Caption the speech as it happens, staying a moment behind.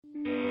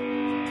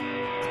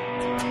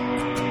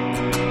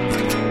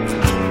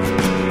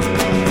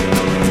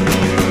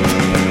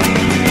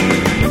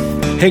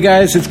Hey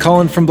guys, it's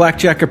Colin from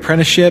Blackjack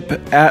Apprenticeship.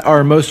 At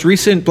our most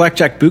recent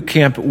Blackjack Boot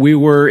Camp, we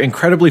were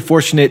incredibly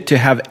fortunate to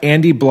have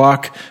Andy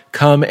Bloch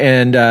come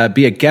and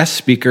be a guest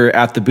speaker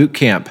at the boot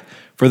camp.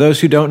 For those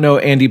who don't know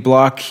Andy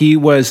Bloch, he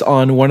was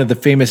on one of the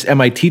famous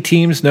MIT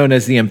teams known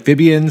as the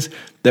Amphibians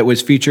that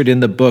was featured in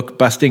the book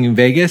Busting in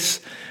Vegas.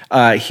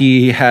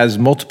 He has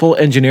multiple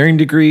engineering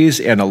degrees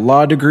and a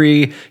law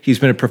degree. He's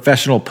been a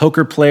professional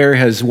poker player,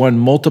 has won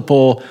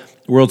multiple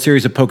World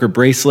Series of Poker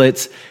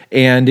bracelets,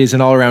 and is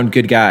an all-around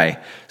good guy.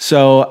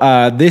 So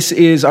this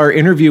is our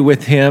interview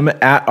with him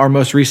at our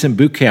most recent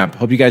boot camp.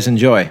 Hope you guys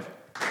enjoy.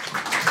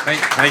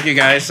 Thank you,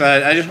 guys.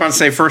 I just want to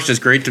say first, it's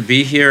great to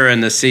be here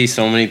and to see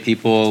so many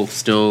people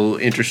still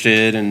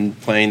interested in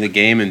playing the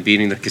game and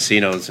beating the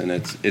casinos, and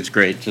it's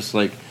great. Just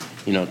like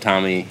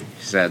Tommy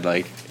said,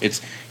 like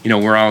it's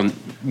we're all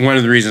one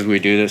of the reasons we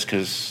do this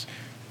because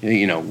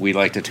we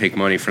like to take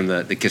money from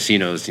the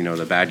casinos,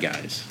 the bad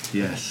guys.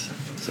 Yes.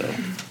 So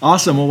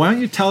awesome. Well, why don't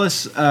you tell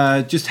us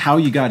just how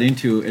you got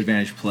into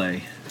Advantage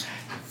Play?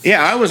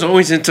 Yeah, I was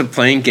always into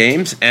playing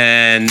games,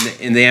 and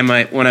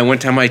when I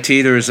went to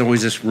MIT, there was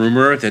always this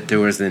rumor that there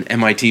was an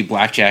MIT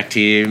blackjack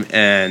team,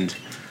 and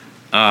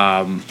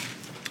at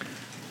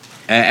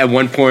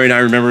one point, I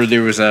remember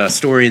there was a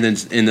story in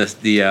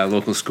the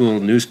local school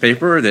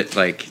newspaper that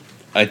like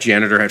a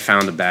janitor had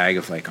found a bag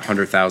of like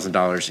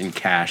 $100,000 in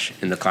cash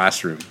in the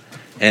classroom.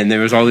 And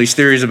there was all these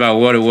theories about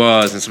what it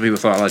was, and some people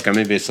thought like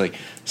maybe it's like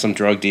some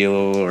drug deal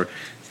or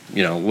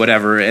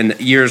whatever. And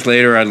years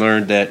later, I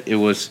learned that it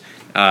was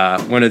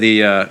one of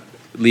the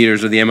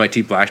leaders of the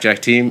MIT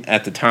blackjack team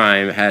at the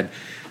time had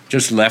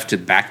just left a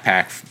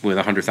backpack with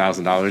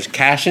 $100,000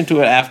 cash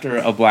into it after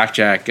a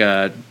blackjack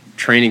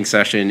training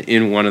session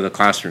in one of the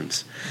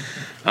classrooms.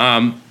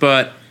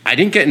 But I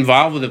didn't get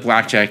involved with the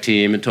blackjack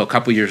team until a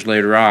couple years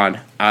later on.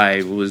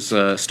 I was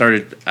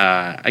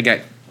I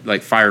got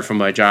like fired from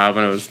my job,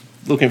 and I was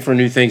looking for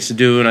new things to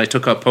do, and I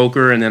took up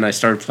poker, and then I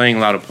started playing a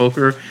lot of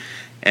poker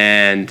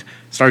and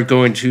started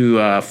going to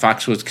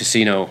Foxwoods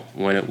Casino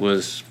when it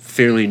was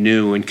fairly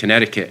new in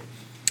Connecticut.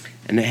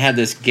 And they had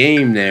this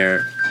game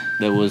there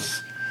that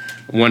was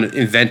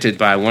invented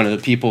by one of the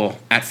people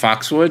at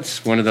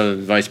Foxwoods, one of the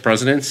vice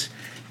presidents.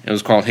 It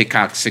was called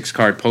Hickok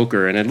 6-Card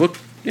Poker, and it looked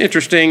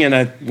interesting, and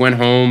I went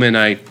home and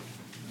I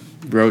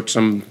wrote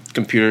some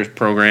computer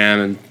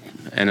program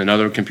and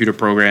another computer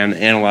program,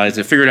 analyzed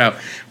it, figured out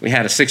we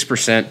had a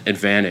 6%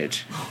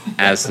 advantage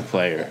as the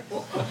player.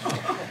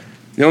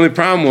 The only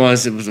problem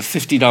was it was a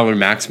 $50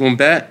 maximum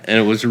bet, and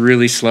it was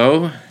really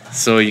slow,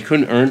 so you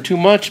couldn't earn too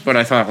much, but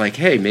I thought, like,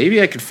 hey,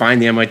 maybe I could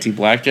find the MIT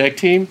blackjack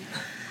team,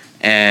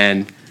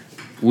 and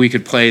we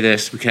could play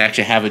this. We could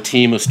actually have a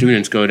team of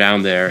students go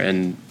down there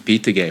and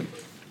beat the game.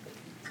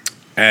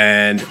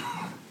 And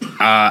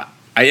I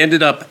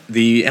ended up,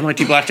 the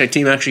MIT blackjack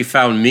team actually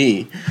found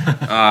me.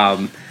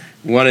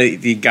 One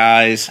of the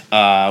guys,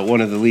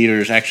 one of the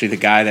leaders, actually the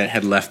guy that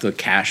had left the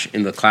cash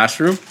in the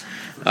classroom,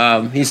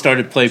 he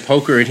started to play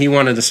poker, and he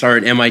wanted to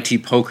start an MIT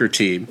poker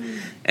team.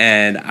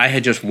 And I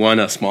had just won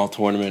a small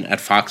tournament at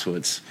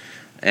Foxwoods.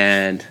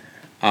 And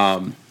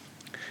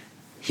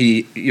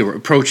he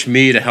approached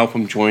me to help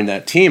him join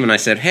that team. And I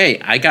said, hey,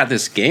 I got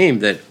this game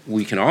that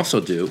we can also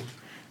do.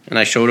 And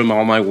I showed him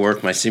all my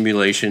work, my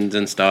simulations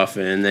and stuff.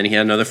 And then he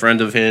had another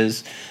friend of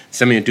his,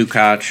 Semyon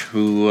Dukac,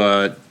 who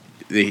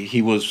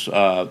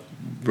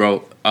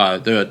wrote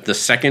the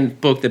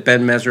second book that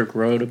Ben Mesrick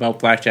wrote about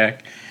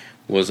blackjack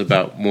was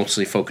about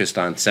mostly focused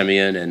on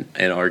Semyon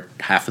and our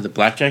half of the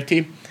blackjack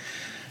team.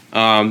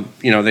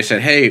 They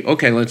said, hey,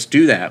 okay, let's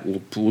do that.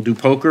 We'll do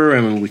poker,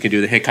 and we can do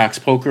the Hickok's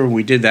poker.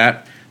 We did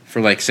that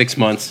for like 6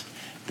 months.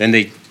 Then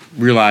they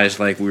realized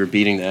like we were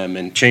beating them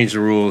and changed the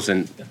rules,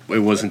 and it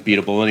wasn't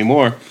beatable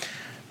anymore.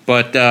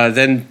 But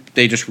then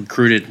they just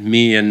recruited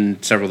me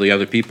and several of the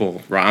other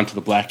people onto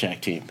the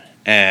blackjack team.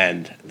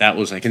 And that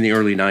was like in the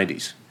early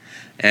 90s.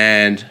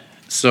 And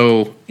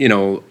so,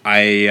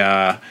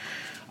 I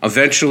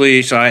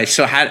eventually, I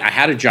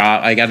had a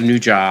job, I got a new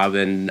job,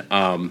 and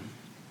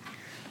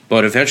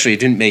but eventually it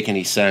didn't make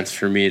any sense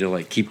for me to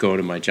like keep going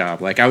to my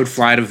job. Like I would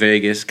fly to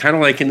Vegas, kind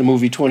of like in the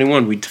movie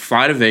 21, we'd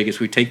fly to Vegas,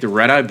 we'd take the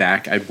red eye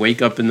back, I'd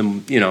wake up in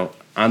the,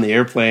 on the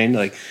airplane,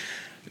 like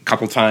a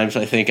couple times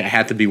I think I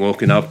had to be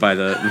woken up by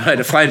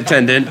the flight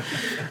attendant.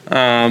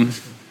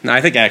 I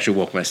think I actually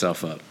woke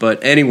myself up.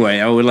 But anyway,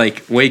 I would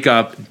like wake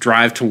up,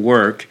 drive to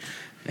work,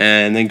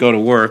 and then go to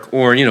work,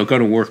 or go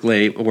to work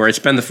late, or I'd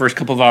spend the first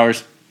couple of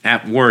hours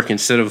at work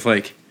instead of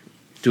like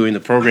doing the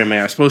programming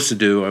I was supposed to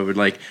do. I would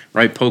like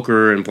write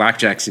poker and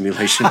blackjack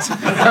simulations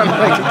on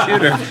my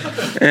computer,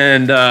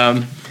 and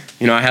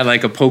I had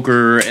like a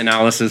poker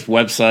analysis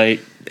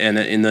website, and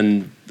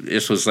then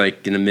this was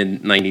like in the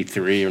mid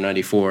 '93 or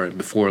 '94,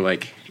 before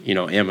like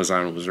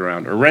Amazon was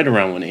around, or right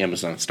around when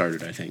Amazon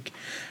started, I think.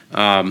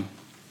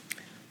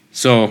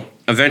 So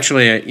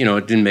eventually, it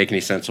didn't make any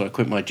sense, so I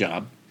quit my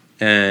job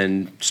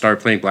and started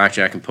playing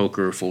blackjack and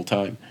poker full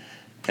time.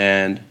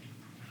 And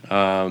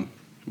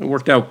it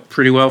worked out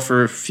pretty well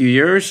for a few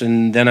years,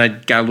 and then I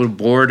got a little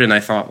bored, and I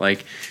thought,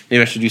 like,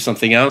 maybe I should do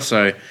something else.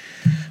 So I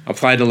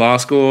applied to law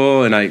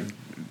school, and I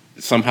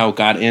somehow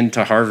got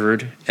into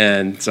Harvard,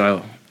 and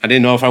so I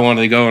didn't know if I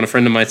wanted to go, and a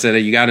friend of mine said, hey,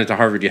 you got into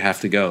Harvard, you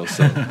have to go.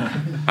 So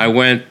I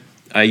went.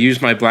 I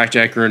used my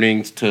blackjack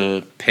earnings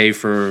to pay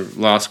for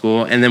law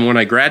school, and then when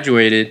I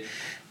graduated,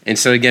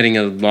 instead of getting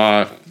a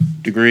law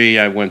degree,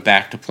 I went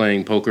back to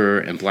playing poker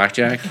and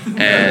blackjack.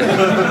 And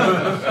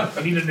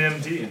I need an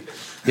MD.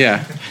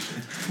 Yeah.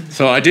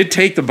 So I did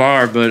take the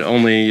bar, but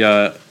only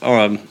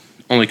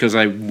because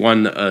I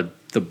won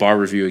the bar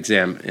review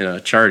exam in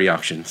a charity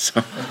auction.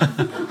 So.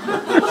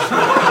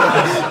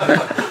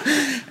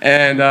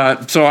 And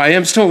so I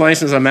am still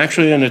licensed. I'm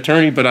actually an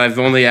attorney, but I've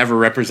only ever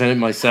represented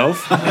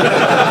myself.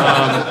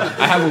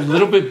 I have a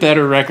little bit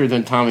better record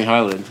than Tommy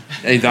Highland.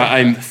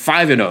 I'm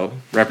 5-0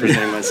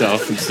 representing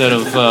myself instead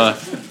of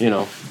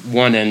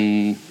 1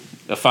 and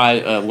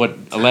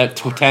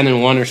 10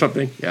 and 1 or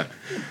something. Yeah,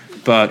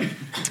 but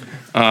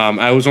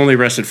I was only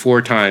arrested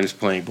 4 times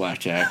playing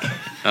blackjack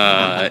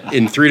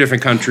in 3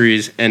 different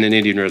countries and an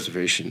Indian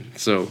reservation.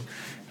 So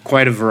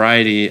quite a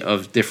variety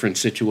of different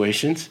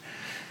situations.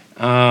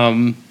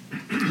 The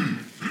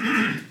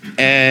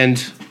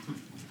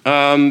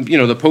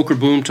poker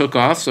boom took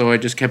off, so I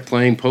just kept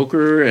playing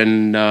poker,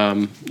 and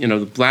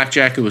the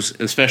blackjack, it was,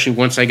 especially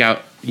once I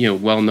got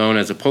well known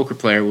as a poker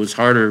player, it was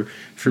harder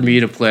for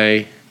me to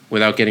play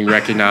without getting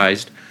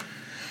recognized.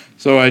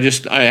 So I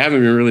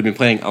haven't really been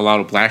playing a lot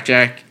of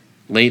blackjack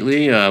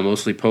lately,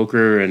 mostly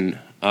poker and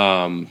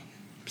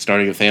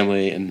starting a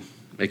family and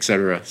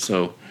etc.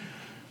 So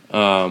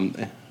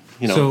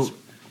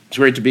it's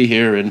great to be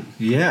here, and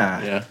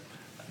yeah.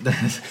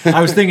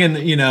 I was thinking,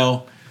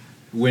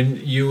 when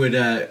you would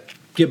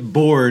get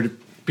bored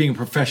being a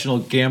professional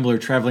gambler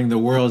traveling the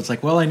world, it's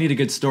like, well, I need a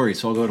good story,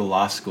 so I'll go to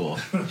law school.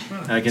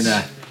 I can,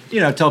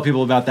 tell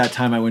people about that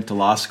time I went to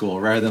law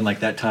school rather than like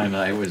that time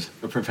I was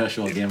a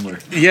professional gambler.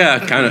 Yeah,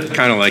 kind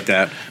of like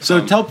that.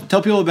 So tell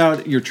people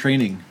about your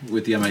training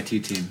with the MIT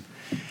team.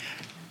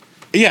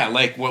 Yeah,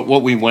 like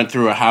what we went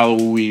through, how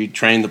we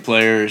trained the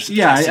players.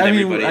 Yeah,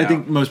 I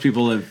think most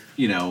people have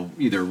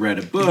either read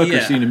a book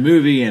or seen a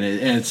movie, and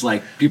it's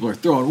like people are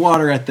throwing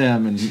water at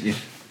them, and.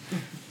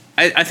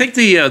 I think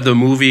the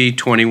movie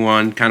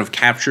 21 kind of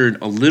captured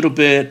a little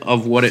bit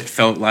of what it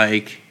felt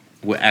like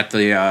at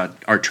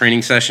our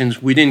training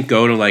sessions. We didn't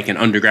go to like an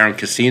underground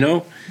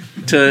casino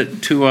to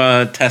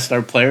test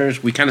our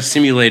players. We kind of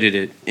simulated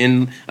it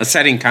in a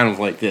setting kind of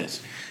like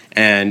this,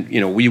 and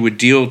we would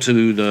deal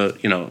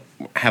to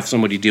have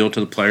somebody deal to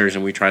the players,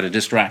 and we try to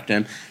distract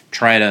them,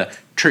 try to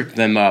trick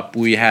them up.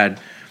 We had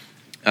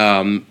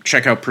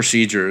checkout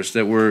procedures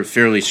that were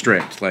fairly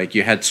strict. Like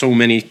you had so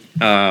many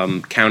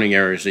counting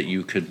errors that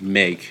you could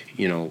make.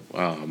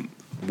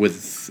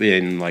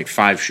 Within like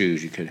 5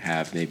 shoes, you could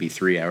have maybe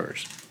 3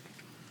 errors.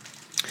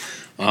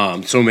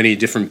 So many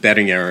different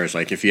betting errors.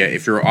 Like if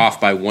you're off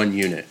by 1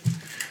 unit,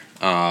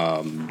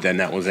 then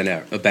that was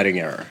a betting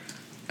error.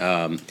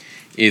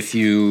 If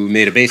you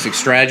made a basic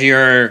strategy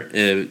error,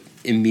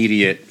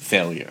 immediate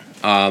failure.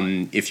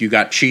 If you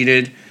got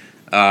cheated.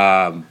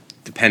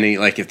 Depending,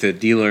 like if the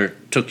dealer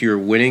took your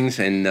winnings,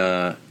 and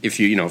if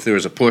there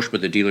was a push but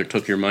the dealer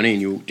took your money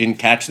and you didn't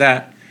catch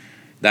that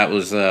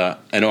was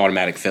an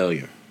automatic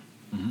failure.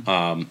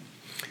 Mm-hmm.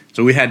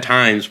 So we had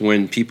times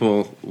when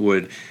people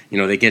would,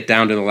 they get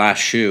down to the last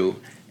shoe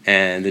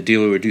and the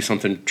dealer would do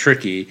something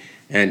tricky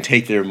and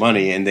take their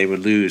money, and they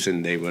would lose,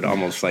 and they would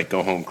almost like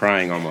go home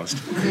crying almost.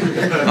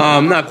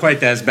 Not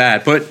quite as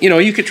bad, but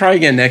you could try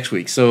again next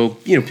week. So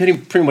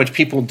pretty much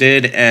people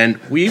did,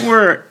 and we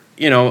were.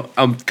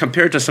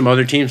 Compared to some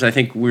other teams, I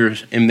think we're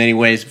in many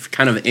ways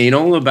kind of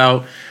anal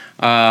about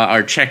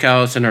our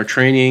checkouts and our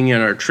training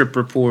and our trip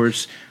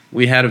reports.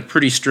 We had a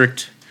pretty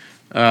strict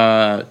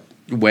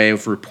way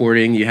of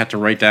reporting. You had to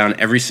write down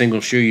every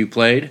single shoe you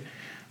played,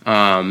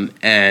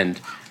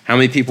 and how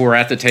many people were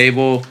at the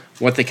table,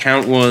 what the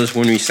count was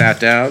when we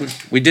sat down.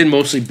 We did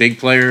mostly big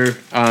player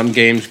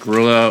games,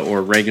 Gorilla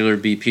or regular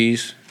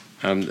BPs.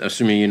 I'm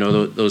assuming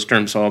those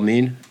terms all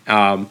mean.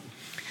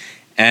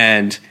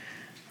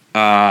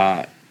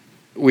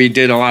 We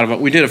did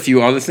a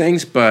few other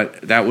things,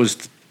 but that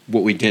was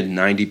what we did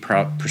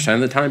 90% of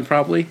the time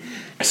probably.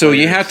 So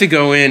you have to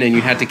go in and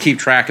you have to keep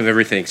track of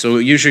everything. So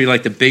usually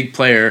like the big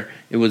player,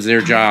 it was their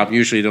job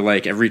usually to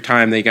like every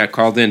time they got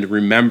called in to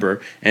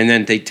remember, and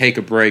then they take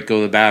a break, go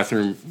to the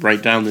bathroom,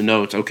 write down the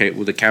notes. Okay,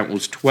 well the count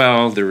was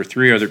 12. There were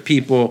 3 other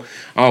people.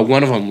 Oh,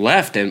 one of them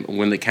left, and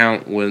when the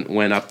count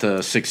went up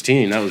to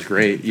 16, that was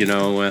great.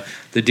 The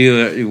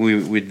dealer,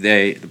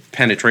 the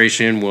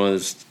penetration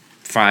was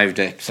 5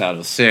 decks out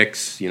of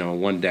 6,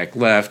 1 deck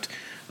left.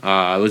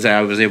 I was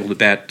able to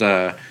bet,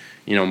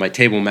 my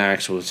table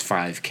max was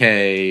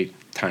 $5K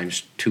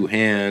times 2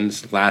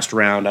 hands. Last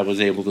round, I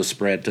was able to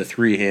spread to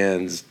 3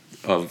 hands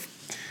of,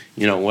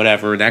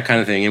 whatever, that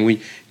kind of thing. And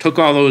we took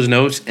all those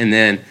notes, and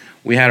then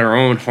we had our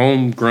own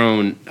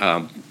homegrown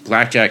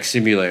blackjack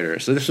simulator.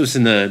 So this was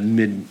in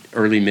the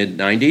early mid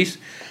 90s.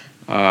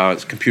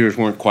 Computers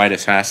weren't quite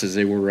as fast as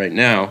they were right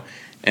now,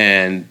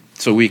 and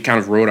so we kind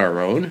of wrote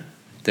our own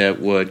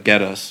that would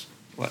get us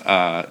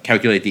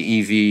calculate the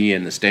EV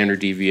and the standard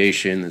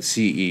deviation, the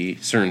CE,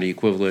 certainty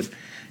equivalent,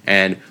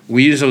 And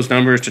we use those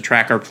numbers to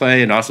track our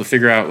play and also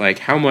figure out like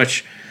how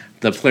much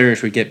the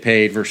players would get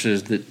paid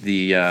versus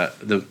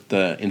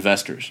the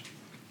investors.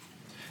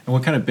 And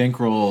what kind of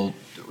bankroll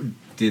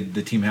did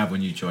the team have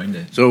when you joined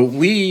it? So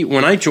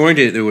when I joined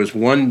it, there was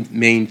one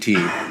main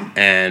team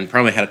and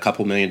probably had a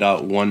couple $1 million,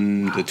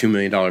 $1 to $2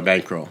 million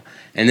bankroll.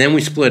 And then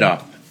we split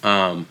up.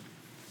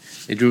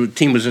 The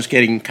team was just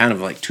getting kind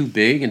of like too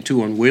big and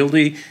too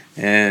unwieldy.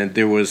 And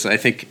there was, I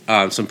think,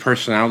 some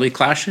personality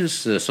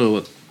clashes. So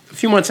a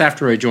few months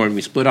after I joined,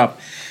 we split up.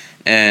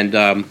 And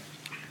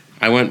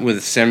I went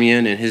with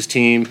Semyon and his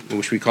team,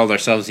 which we called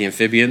ourselves the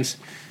Amphibians.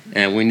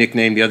 And we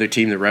nicknamed the other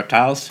team the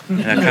Reptiles.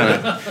 And that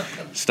kind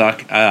of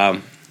stuck.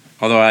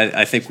 Although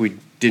I think we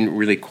didn't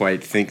really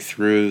quite think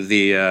through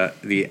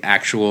the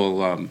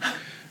actual,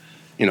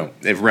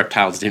 if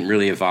reptiles didn't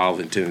really evolve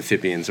into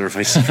amphibians or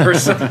vice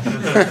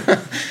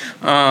versa.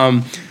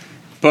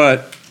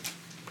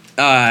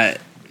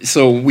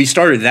 So we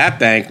started that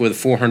bank with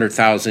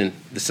 400,000.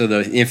 So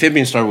the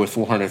amphibians started with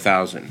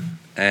 400,000,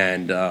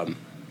 and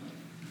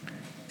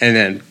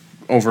then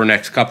over the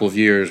next couple of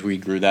years, we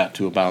grew that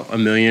to about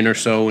 $1 million or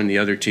so, and the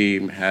other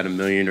team had $1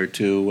 million or $2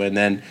 million, and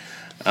then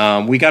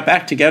we got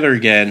back together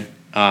again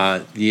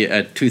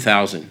at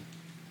 2000.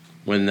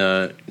 When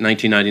the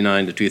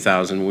 1999 to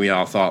 2000, we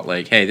all thought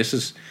like, hey,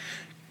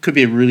 could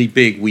be a really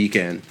big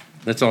weekend.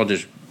 Let's all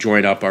just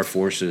join up our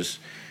forces,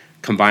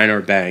 combine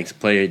our banks,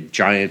 play a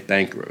giant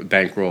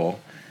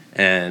bankroll,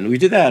 and we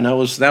did that. And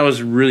that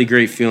was a really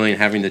great feeling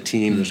having the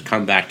team just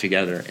come back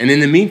together. And in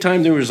the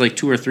meantime, there was like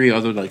 2 or 3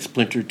 other like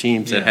splinter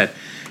teams that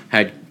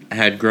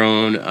had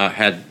grown,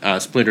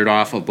 splintered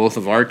off of both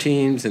of our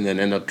teams, and then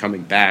ended up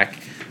coming back.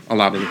 A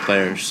lot of the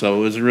players, so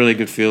it was a really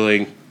good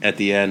feeling at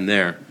the end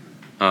there.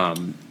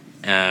 And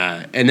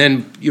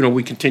then,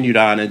 we continued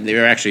on, and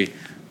there are actually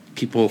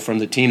people from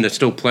the team that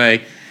still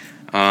play.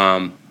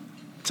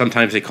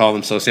 Sometimes they call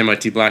themselves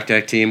MIT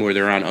Blackjack team, or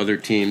they're on other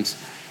teams,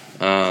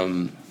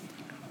 and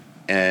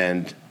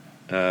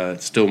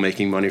still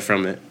making money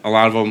from it. A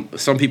lot of them,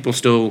 some people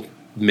still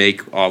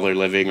make all their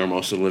living or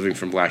most of the living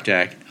from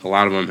blackjack. A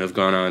lot of them have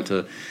gone on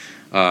to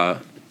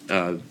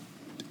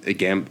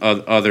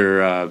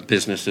other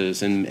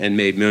businesses and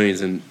made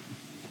millions and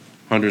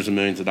hundreds of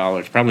millions of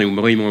dollars, probably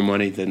way more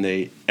money than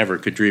they ever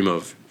could dream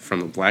of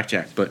from the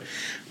blackjack. But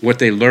what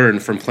they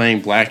learned from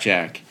playing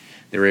blackjack,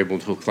 they were able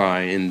to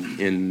apply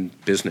in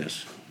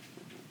business.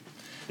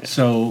 Yeah.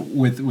 So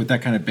with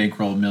that kind of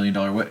bankroll, $1 million,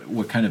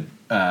 what kind of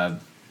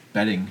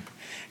betting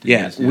do you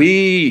guys do?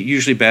 We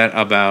usually bet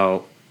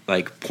about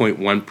like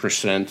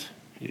 0.1%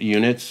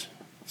 units.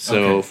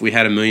 So if we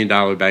had $1 million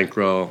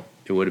bankroll,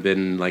 it would have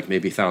been like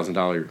maybe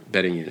 $1,000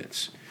 betting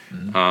units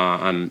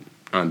on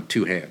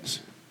 2 hands.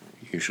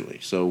 Usually.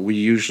 So we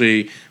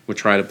usually would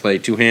try to play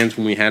 2 hands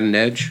when we had an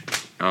edge.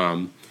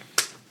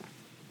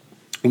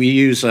 We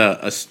use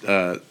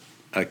a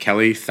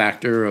Kelly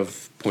factor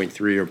of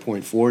 0.3 or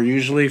 0.4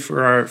 usually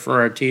for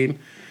our team.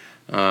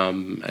 I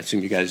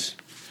assume you guys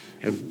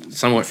are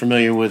somewhat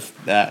familiar with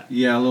that.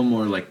 Yeah, a little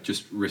more like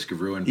just risk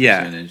of ruin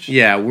percentage. We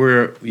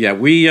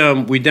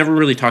never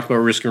really talked about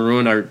risk of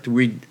ruin.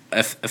 We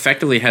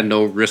effectively had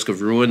no risk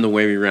of ruin the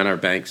way we ran our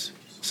banks.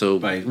 So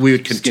we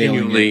would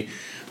continually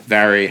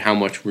vary how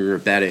much we were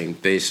betting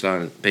based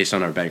on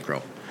our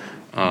bankroll.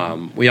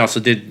 We also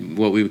did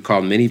what we would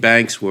call mini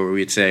banks, where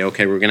we'd say,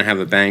 okay, we're going to have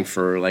a bank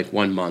for like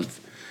 1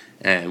 month,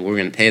 and we're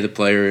going to pay the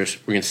players.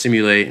 We're going to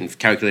simulate and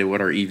calculate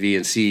what our EV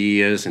and CE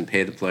is and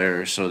pay the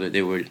players so that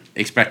they would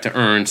expect to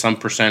earn some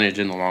percentage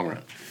in the long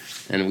run.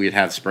 And we'd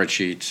have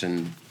spreadsheets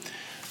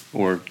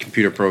or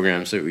computer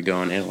programs that would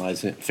go and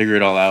analyze it, figure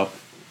it all out.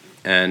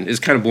 And it's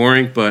kind of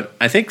boring, but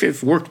I think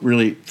it's worked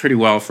really pretty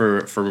well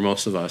for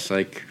most of us.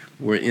 Like,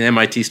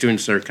 MIT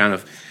students are kind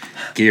of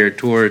geared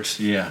towards,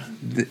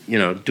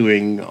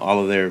 doing all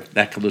of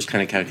those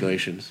kind of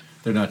calculations.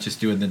 They're not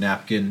just doing the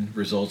napkin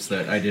results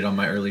that I did on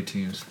my early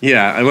teams.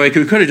 Yeah, we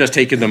could have just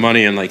taken the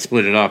money and like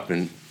split it up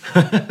and,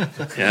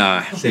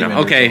 half. You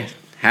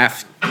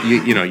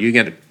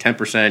get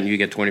 10%, you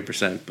get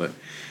 20%, but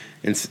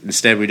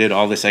instead we did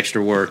all this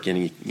extra work,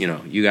 and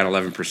you got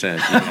 11%,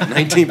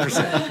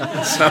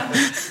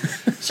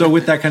 19%. So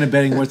with that kind of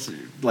betting, what's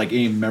like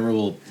any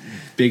memorable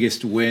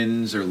biggest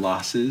wins or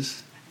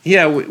losses?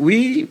 Yeah,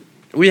 we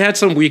had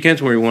some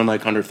weekends where we won like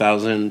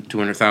 100,000,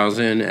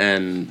 200,000,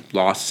 and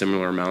lost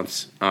similar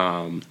amounts.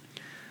 There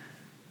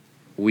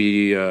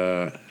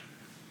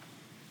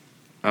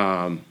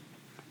are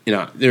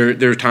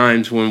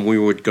times when we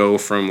would go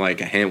from like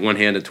one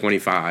hand of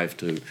 25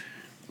 to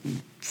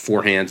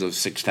 4 hands of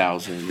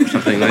 6,000 or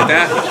something like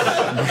that.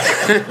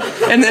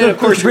 And then, of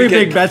course, pretty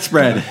big bet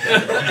spread.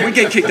 We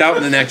get kicked out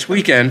in the next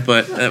weekend,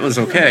 but that was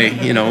okay.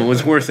 It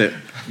was worth it.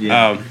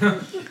 Yeah.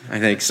 I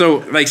think so.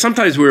 Like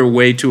sometimes we were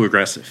way too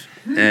aggressive,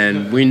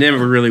 and we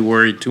never really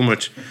worried too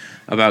much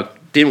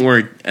didn't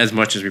worry as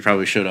much as we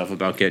probably should have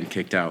about getting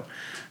kicked out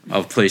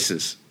of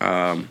places.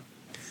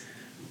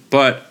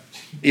 But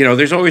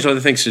there's always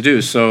other things to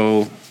do.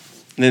 So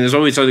then there's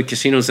always other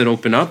casinos that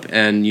open up,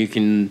 and you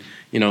can,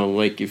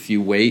 like if you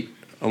wait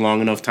a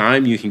long enough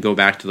time, you can go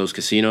back to those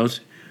casinos.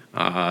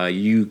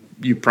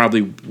 You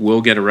probably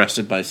will get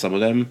arrested by some of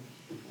them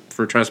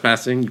for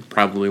trespassing. You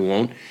probably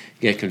won't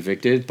get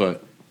convicted,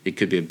 but it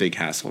could be a big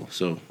hassle.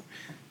 So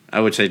I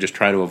would say just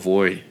try to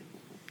avoid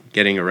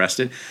getting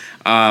arrested.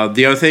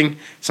 The other thing,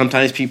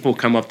 sometimes people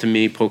come up to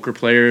me, poker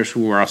players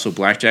who are also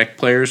blackjack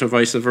players or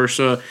vice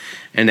versa,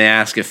 and they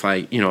ask if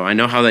I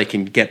know how they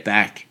can get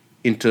back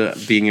into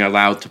being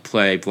allowed to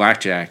play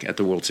blackjack at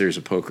the World Series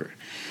of Poker.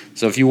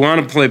 So if you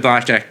want to play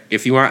blackjack,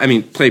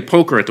 play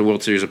poker at the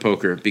World Series of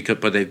Poker,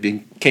 but they've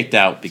been kicked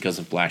out because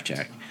of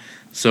blackjack.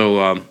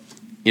 So,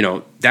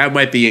 that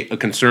might be a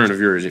concern of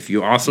yours. If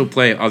you also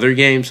play other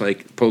games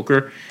like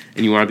poker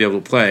and you want to be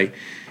able to play,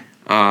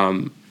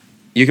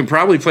 you can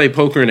probably play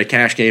poker in a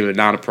cash game and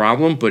not a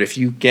problem. But if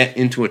you get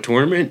into a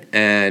tournament,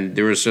 and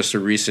there was just a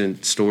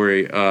recent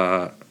story,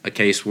 a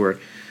case where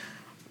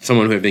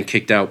someone who had been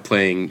kicked out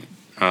playing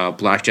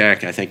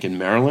blackjack, I think in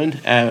Maryland,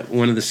 at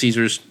one of the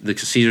Caesars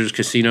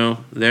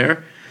casino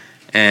there,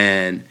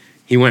 and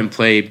he went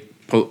and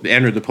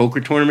entered the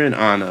poker tournament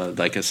on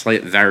a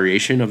slight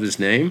variation of his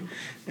name,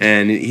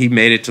 and he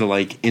made it to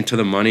into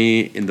the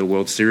money in the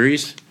World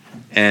Series,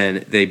 and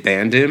they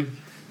banned him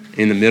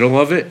in the middle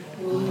of it,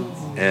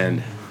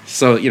 and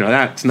so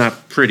that's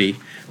not pretty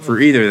for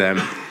either of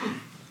them.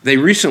 They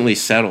recently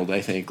settled,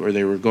 I think, or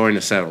they were going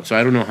to settle, so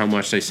I don't know how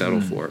much they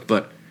settled for,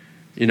 but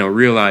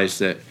realize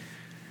that.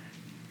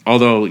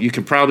 Although you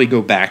can probably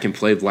go back and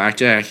play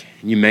blackjack,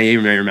 you may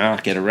or may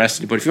not get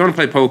arrested. But if you want to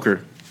play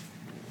poker,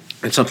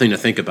 it's something to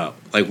think about.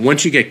 Like,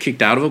 once you get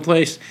kicked out of a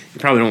place, you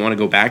probably don't want to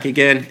go back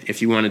again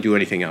if you want to do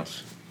anything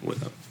else with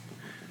them.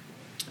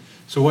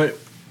 So what...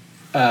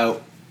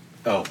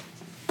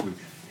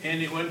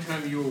 Andy, one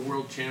time you were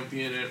world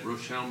champion at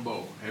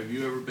Rochambeau. Have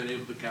you ever been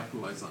able to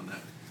capitalize on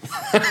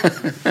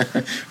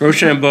that?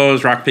 Rochambeau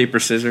is rock,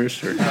 paper, scissors.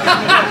 For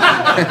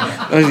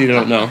those of you who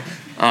don't know.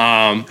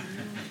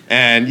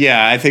 And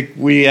yeah, I think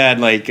we had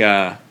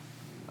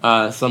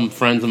some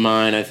friends of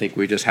mine. I think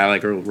we just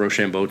had a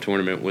Rochambeau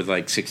tournament with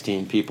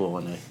 16 people,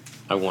 and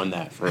I won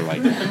that for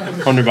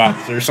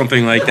 $100 or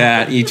something like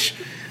that each.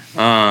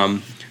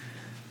 But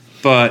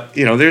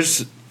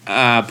there's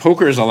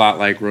poker is a lot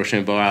like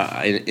Rochambeau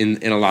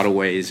in a lot of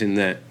ways. In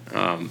that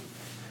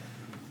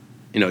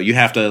you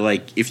have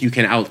to if you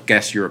can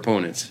outguess your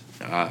opponents,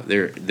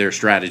 their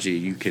strategy,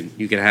 you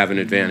can have an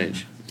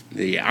advantage.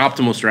 The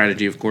optimal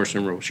strategy, of course,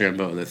 in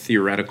Rochambeau, the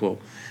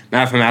theoretical,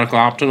 mathematical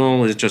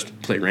optimal is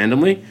just play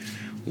randomly,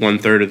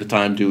 1/3 of the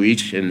time do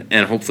each, and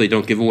hopefully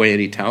don't give away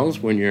any tells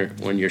when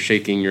you're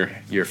shaking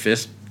your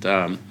fist.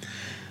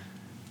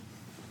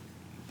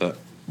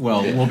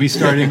 We'll be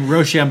starting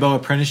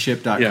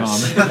RochambeauApprenticeship.com.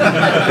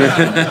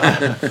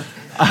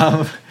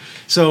 Yes.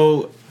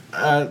 So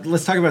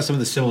let's talk about some of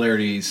the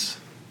similarities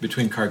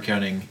between card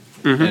counting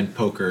and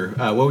poker.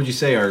 What would you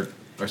say are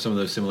some of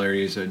those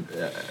similarities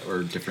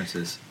or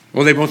differences?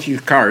 Well, they both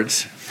use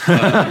cards.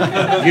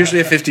 Usually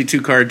a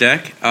 52-card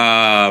deck.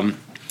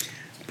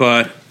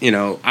 But,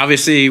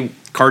 obviously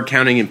card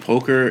counting in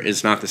poker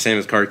is not the same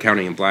as card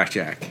counting in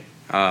blackjack.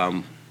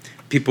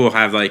 People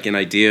have an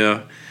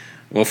idea.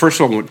 Well, first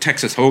of all, with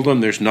Texas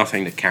Hold'em, there's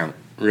nothing to count,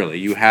 really.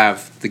 You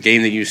have the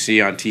game that you see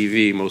on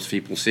TV, most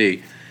people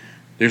see.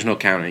 There's no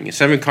counting. A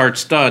 7-card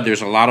stud,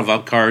 there's a lot of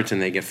up cards,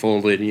 and they get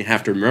folded, and you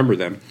have to remember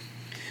them.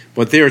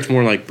 But there it's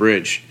more like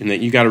bridge, in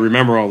that you got to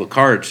remember all the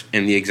cards,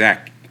 and the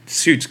exact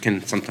suits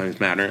can sometimes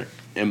matter.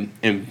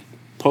 In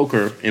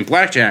poker, in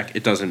blackjack,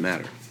 it doesn't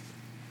matter.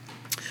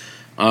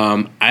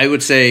 I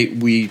would say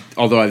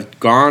although I've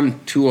gone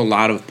to a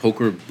lot of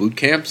poker boot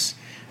camps,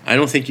 I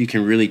don't think you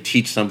can really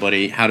teach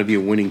somebody how to be a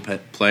winning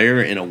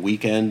player in a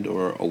weekend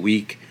or a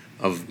week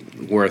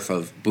worth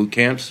of boot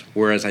camps,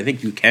 whereas I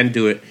think you can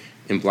do it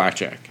in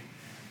blackjack.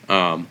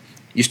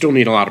 You still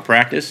need a lot of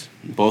practice,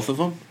 both of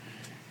them,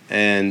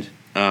 and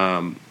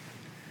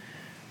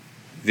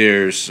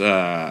there's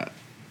a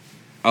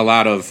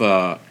lot of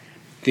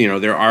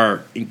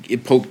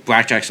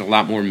blackjack's a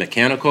lot more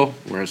mechanical,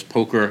 whereas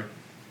poker,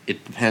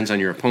 it depends on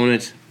your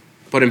opponent.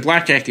 But in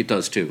blackjack, it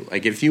does too.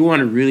 If you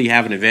want to really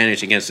have an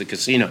advantage against the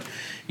casino,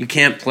 you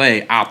can't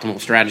play optimal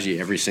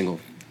strategy every single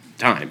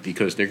time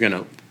because they're going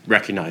to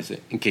recognize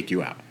it and kick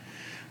you out.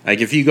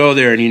 If you go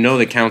there and you know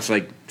the count's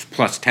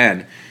plus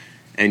 10,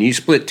 and you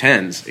split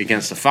 10s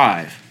against a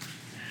 5,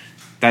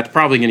 that's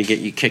probably going to get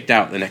you kicked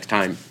out the next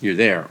time you're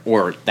there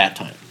or that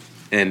time.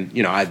 And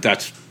I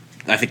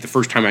think the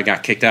first time I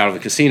got kicked out of a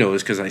casino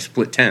was because I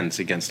split 10s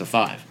against a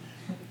 5,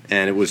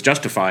 and it was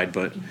justified.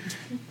 But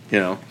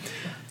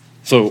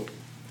so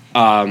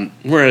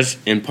whereas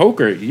in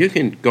poker you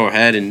can go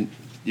ahead and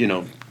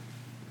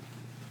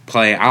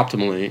play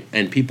optimally,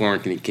 and people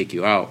aren't going to kick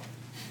you out.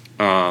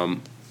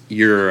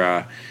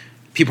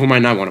 People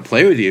might not want to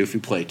play with you if you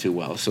play too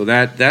well. So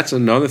that's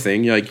another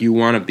thing. You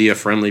want to be a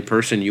friendly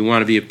person. You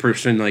want to be a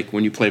person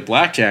when you play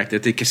blackjack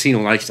that the casino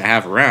likes to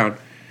have around.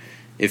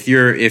 If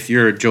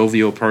you're a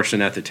jovial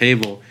person at the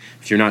table,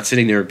 if you're not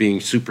sitting there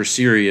being super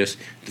serious,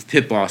 the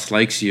pit boss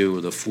likes you,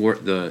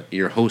 or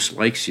your host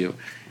likes you,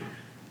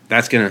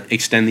 that's going to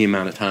extend the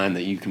amount of time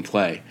that you can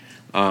play.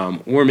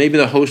 Or maybe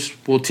the host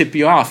will tip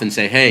you off and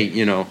say, hey,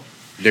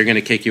 they're going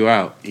to kick you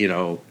out,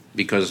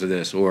 because of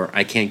this, or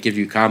I can't give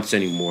you comps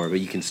anymore, but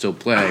you can still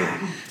play.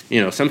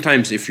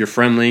 Sometimes if you're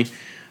friendly,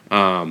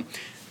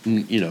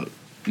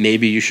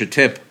 maybe you should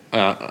tip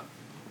a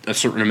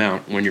certain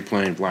amount when you're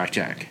playing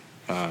blackjack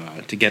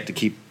to get to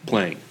keep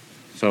playing.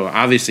 So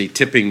obviously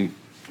tipping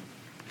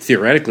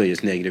theoretically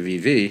is negative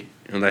EV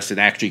unless it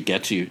actually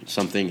gets you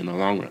something in the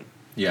long run.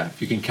 Yeah,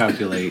 if you can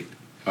calculate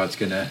how it's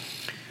going to...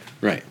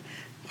 Right.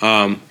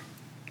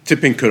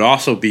 Tipping could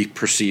also be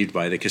perceived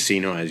by the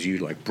casino as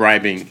you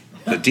bribing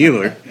the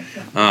dealer.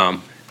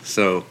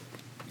 So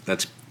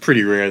that's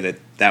pretty rare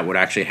that would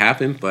actually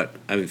happen, but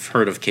I've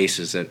heard of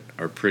cases that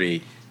are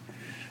pretty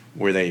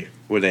where they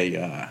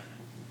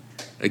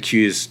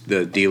accuse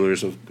the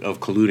dealers of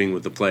colluding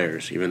with the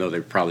players, even though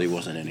there probably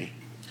wasn't any.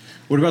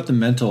 What about the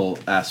mental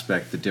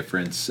aspect, the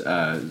difference?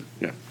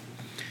 Yeah.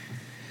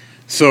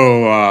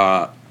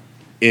 So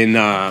in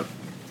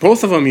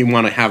both of them, you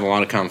want to have a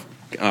lot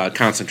of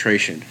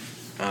concentration.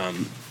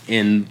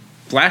 In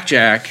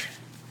blackjack,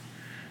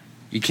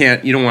 you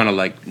don't want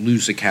to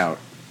lose a count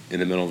in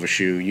the middle of a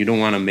shoe. You don't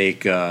want to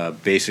make a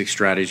basic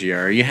strategy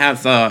error. You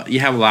have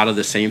a lot of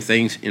the same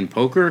things in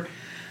poker.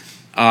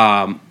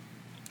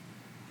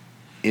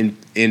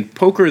 In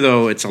poker,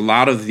 though, it's a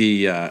lot of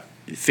the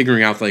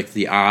figuring out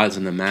the odds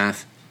and the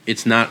math.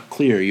 It's not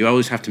clear. You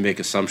always have to make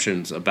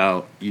assumptions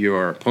about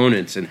your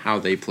opponents and how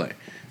they play,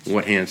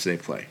 what hands they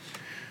play.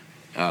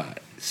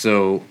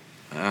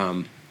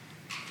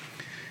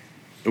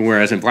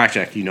 Whereas in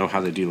blackjack, you know how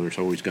the dealer's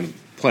always going to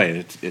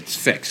play. It's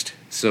fixed.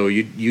 So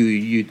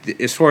you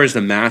as far as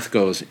the math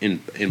goes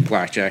in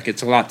blackjack,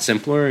 it's a lot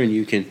simpler, and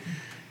you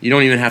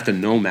don't even have to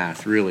know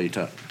math really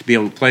to be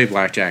able to play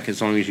blackjack,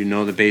 as long as you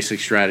know the basic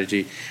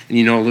strategy and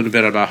you know a little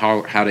bit about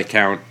how to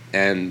count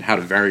and how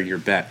to vary your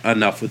bet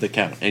enough with the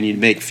count, and you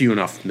make few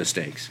enough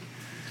mistakes.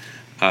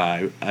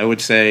 I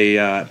would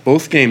say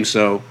both games,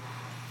 though,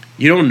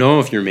 you don't know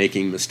if you're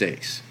making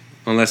mistakes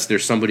unless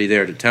there's somebody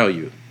there to tell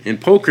you. In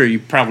poker, you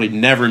probably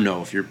never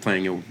know if you're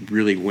playing a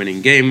really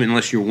winning game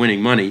unless you're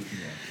winning money,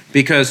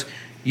 because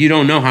you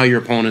don't know how your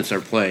opponents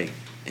are playing.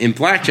 In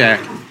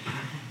blackjack,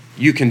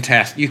 you can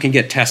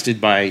get tested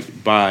by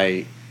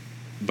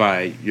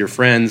your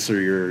friends or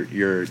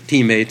your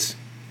teammates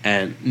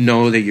and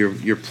know that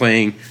you're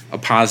playing a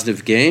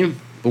positive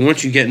game. But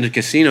once you get into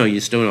casino,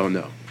 you still don't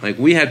know.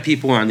 We had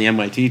people on the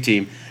MIT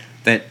team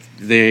that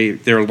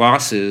their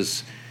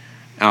losses,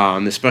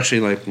 especially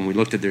when we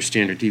looked at their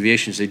standard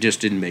deviations, they just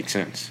didn't make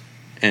sense.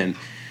 And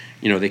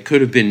they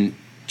could have been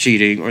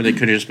cheating, or they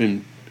could have just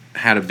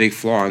had a big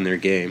flaw in their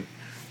game.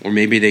 Or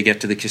maybe they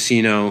get to the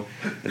casino,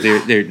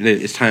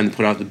 it's time to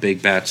put out the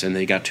big bets, and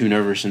they got too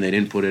nervous and they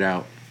didn't put it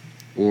out.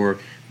 Or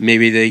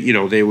maybe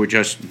they would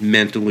just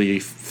mentally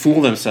fool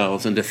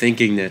themselves into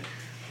thinking that,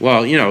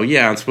 well,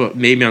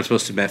 maybe I'm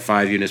supposed to bet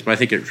 5 units, but I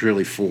think it's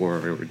really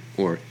 4,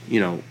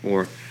 or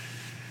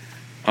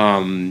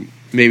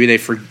maybe they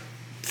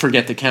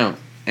forget to count,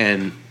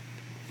 and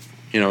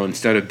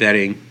instead of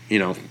betting,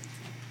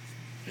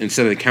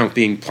 instead of the count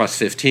being plus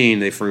 15,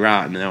 they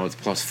forgot, and now it's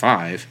plus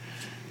 5.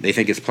 They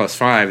think it's plus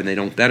 5, and they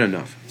don't bet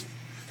enough.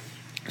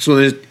 So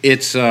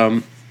there's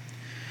a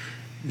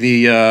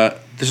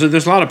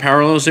lot of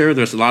parallels there.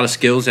 There's a lot of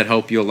skills that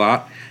help you a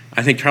lot.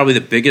 I think probably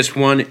the biggest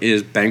one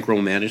is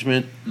bankroll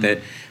management.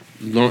 That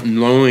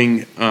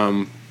knowing,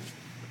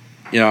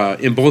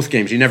 in both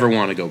games, you never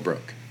want to go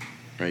broke.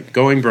 Right?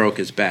 Going broke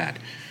is bad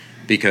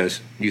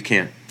because you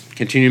can't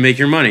continue to make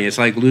your money. It's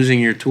like losing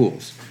your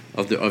tools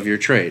of your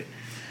trade.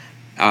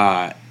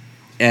 And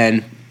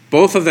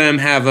both of them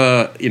have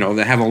a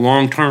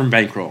long-term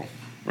bankroll,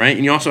 right?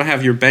 And you also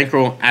have your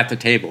bankroll at the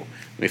table.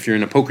 If you're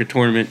in a poker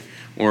tournament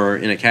or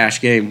in a cash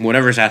game,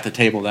 whatever's at the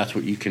table, that's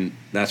what you can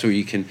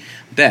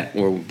bet,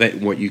 or bet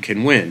what you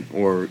can win.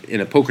 Or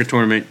in a poker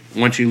tournament,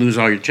 once you lose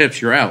all your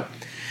chips, you're out.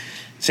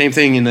 Same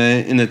thing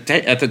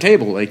at the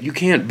table. You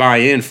can't buy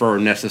in for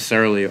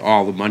necessarily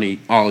all the money,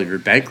 all of your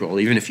bankroll.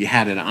 Even if you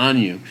had it on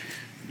you,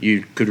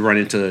 you could run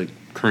into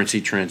currency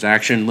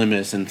transaction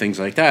limits and things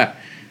like that.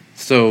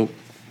 So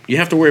you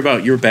have to worry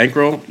about your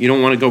bankroll. You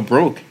don't want to go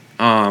broke.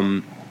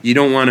 You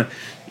don't want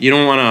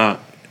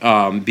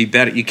to be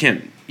bet.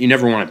 You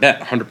never want to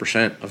bet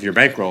 100% of your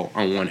bankroll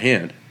on one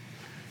hand.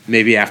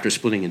 Maybe after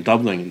splitting and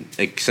doubling,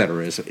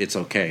 etc., it's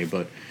okay.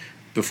 But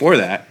before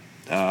that,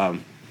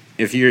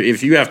 if you're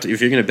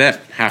going to bet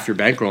half your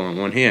bankroll on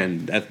one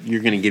hand,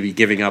 you're going to be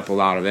giving up a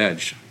lot of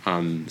edge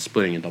on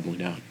splitting and doubling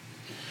down.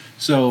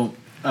 So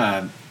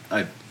I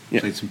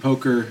played some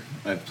poker.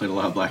 I've played a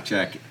lot of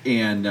blackjack,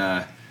 and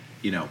I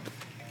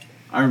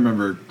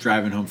remember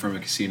driving home from a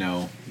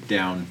casino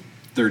down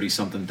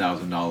 $30-something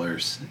thousand,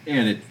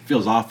 and it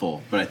feels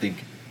awful, but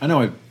I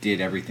know I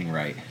did everything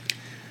right.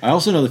 I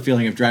also know the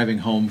feeling of driving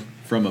home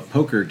from a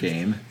poker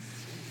game,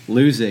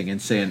 losing, and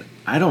saying,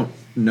 I don't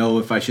know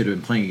if I should have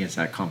been playing against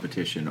that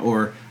competition,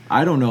 or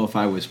I don't know if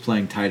I was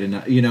playing tight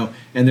enough,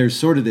 and there's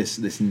sort of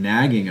this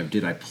nagging of,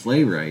 did I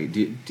play right?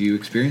 Do you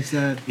experience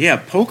that? Yeah,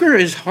 poker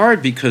is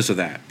hard because of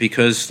that,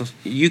 because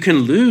you can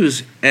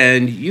lose,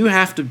 and you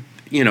have to,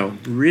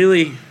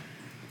 really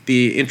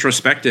be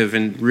introspective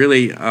and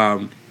really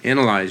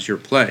analyze your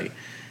play.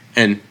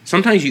 And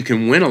sometimes you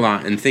can win a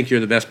lot and think you're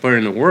the best player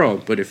in the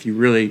world, but if you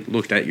really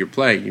looked at your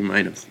play, you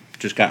might have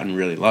just gotten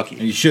really lucky.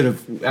 And you should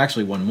have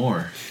actually won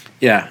more.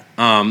 Yeah.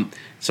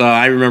 So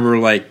I remember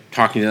like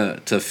talking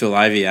to Phil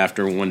Ivey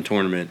after one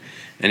tournament,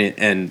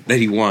 and that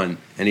he won,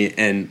 and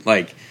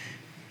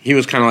he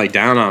was kind of like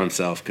down on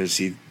himself because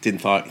he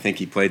didn't think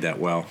he played that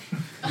well.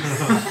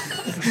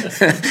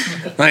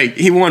 Like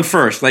he won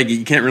first, like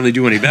you can't really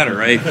do any better,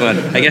 right? But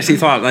I guess he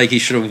thought like he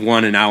should have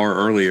won an hour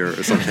earlier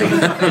or something.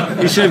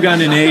 He should have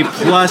gotten an A++.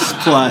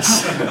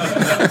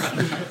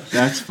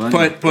 That's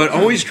funny. But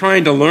always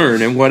trying to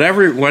learn, and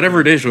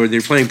whatever it is, whether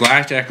you're playing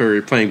blackjack or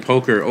you're playing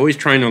poker, always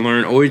trying to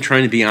learn, always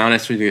trying to be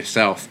honest with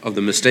yourself of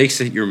the mistakes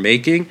that you're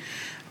making.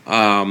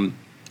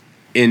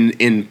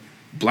 In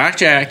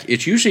blackjack,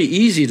 it's usually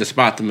easy to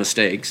spot the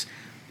mistakes,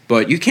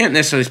 but you can't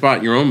necessarily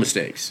spot your own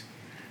mistakes.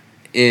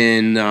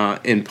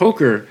 In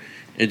poker,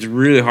 it's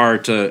really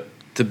hard to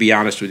be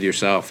honest with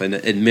yourself and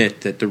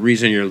admit that the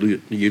reason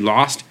you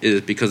lost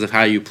is because of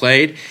how you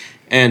played,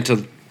 and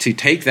to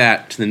take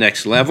that to the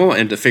next level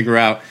and to figure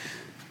out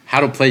how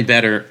to play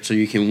better so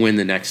you can win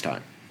the next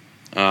time.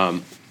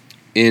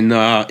 In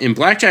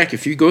blackjack,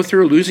 if you go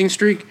through a losing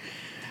streak,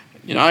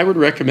 I would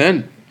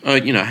recommend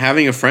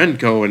having a friend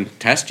go and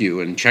test you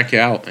and check you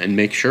out and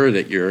make sure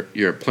that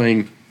you're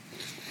playing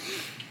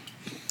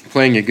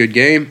a good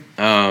game.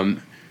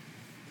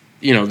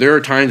 There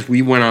are times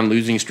we went on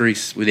losing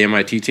streaks with the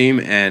MIT team,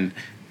 and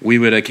we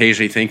would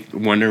occasionally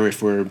wonder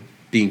if we're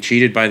being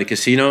cheated by the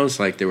casinos,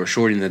 like they were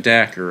shorting the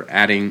deck or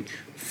adding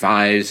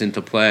fives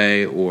into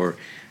play, or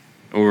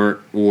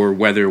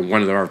whether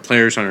one of our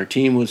players on our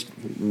team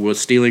was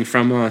stealing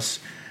from us.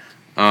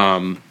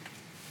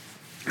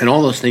 And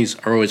all those things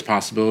are always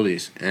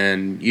possibilities,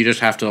 and you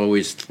just have to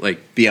always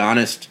be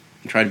honest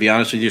and try to be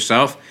honest with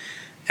yourself.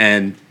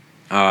 And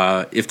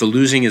if the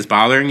losing is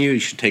bothering you, you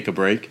should take a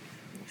break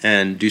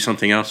and do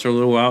something else for a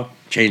little while.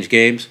 Change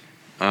games,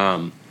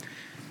 go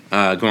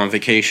on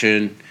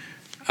vacation,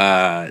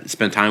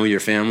 spend time with your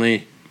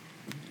family,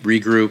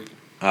 regroup,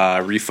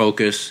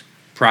 refocus,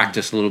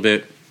 practice a little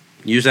bit.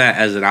 Use that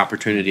as an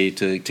opportunity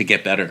to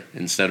get better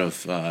instead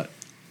of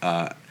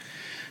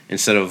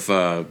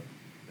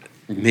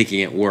making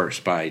it worse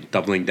by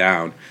doubling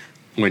down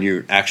when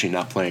you're actually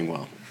not playing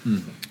well.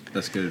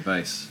 That's good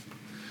advice.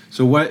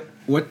 So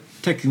what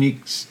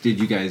techniques did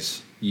you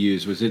guys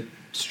use? Was it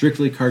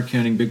strictly card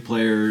counting, big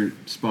player,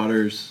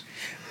 spotters?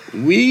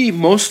 We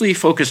mostly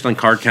focused on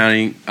card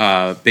counting,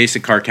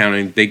 basic card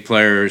counting, big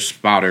players,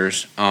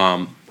 spotters.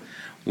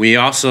 We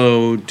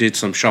also did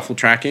some shuffle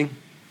tracking.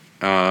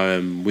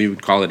 We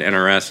would call it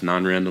NRS,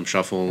 non-random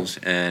shuffles,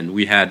 and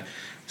we had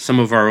some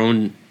of our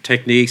own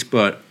techniques,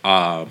 but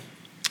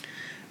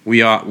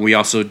we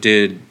also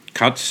did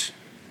cuts,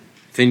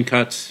 thin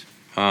cuts,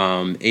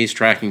 ace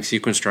tracking,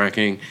 sequence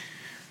tracking,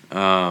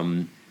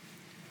 a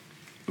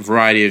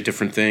variety of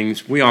different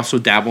things. We also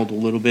dabbled a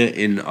little bit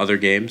in other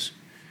games.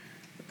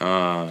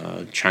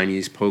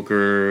 Chinese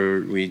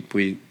poker,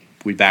 we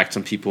backed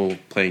some people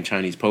playing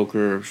Chinese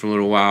poker for a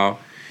little while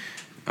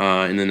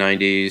in the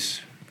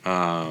 90s.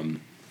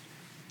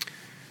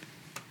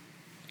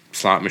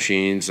 Slot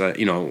machines,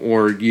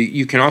 or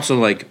you can also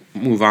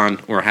move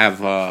on or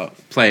have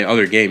play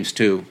other games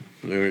too.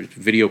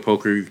 Video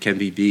poker can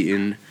be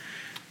beaten.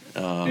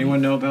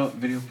 Anyone know about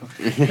video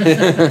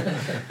poker?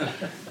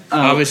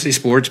 Obviously,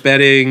 sports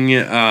betting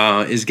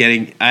is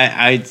getting.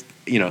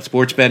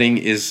 Sports betting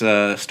is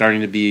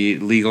starting to be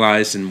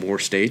legalized in more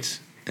states,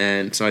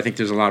 and so I think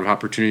there's a lot of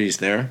opportunities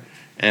there.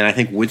 And I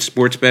think with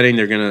sports betting,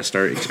 they're going to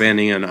start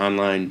expanding on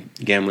online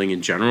gambling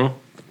in general,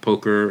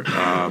 poker.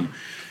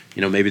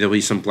 Maybe there'll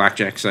be some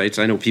blackjack sites.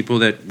 I know people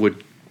that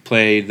would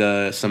play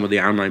some of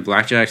the online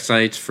blackjack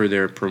sites for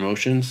their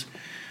promotions.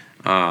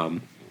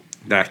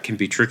 That can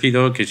be tricky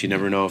though, because you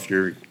never know if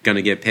you're going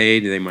to get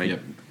paid.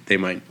 They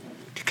might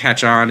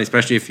catch on,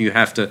 especially if you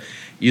have to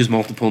use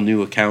multiple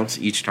new accounts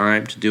each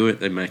time to do it.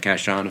 They might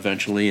catch on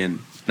eventually and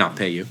not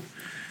pay you.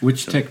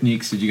 Which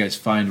techniques did you guys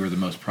find were the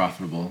most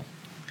profitable?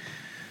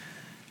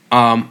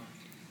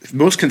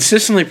 Most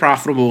consistently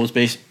profitable was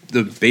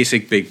the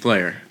basic big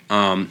player.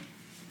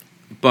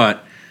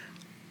 But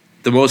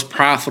the most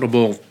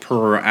profitable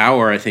per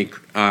hour, I think,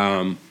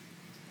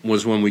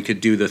 was when we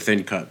could do the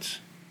thin cuts.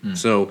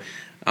 So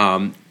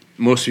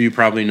most of you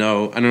probably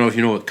know. I don't know if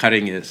you know what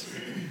cutting is.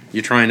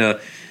 You're trying to.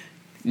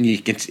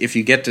 If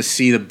you get to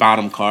see the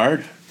bottom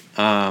card,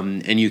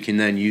 and you can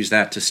then use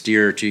that to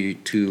steer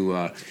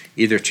to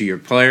either to your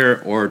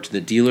player or to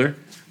the dealer,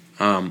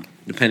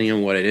 depending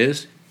on what it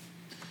is.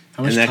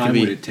 How much time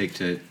would it take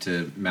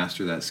to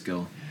master that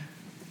skill?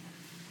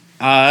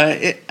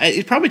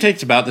 It probably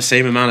takes about the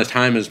same amount of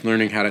time as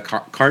learning how to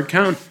card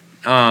count.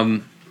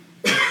 One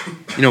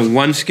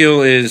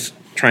skill is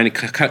trying to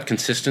cut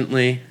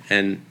consistently,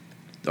 and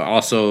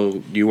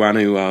also you want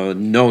to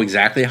know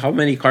exactly how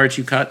many cards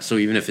you cut, so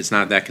even if it's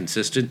not that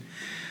consistent.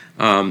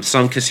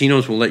 Some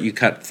casinos will let you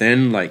cut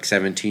thin, like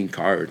 17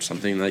 cards,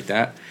 something like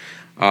that.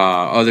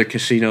 Other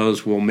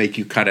casinos will make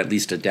you cut at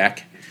least a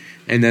deck,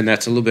 And then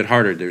that's a little bit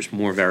harder. There's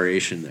more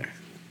variation there.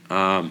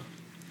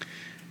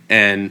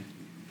 And,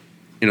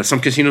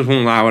 some casinos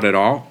won't allow it at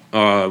all,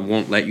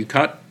 won't let you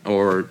cut,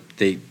 or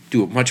they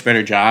do a much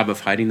better job of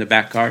hiding the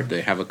back card.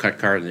 They have a cut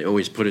card, and they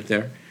always put it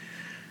there.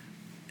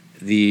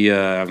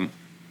 So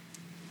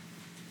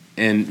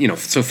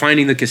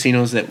finding the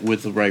casinos that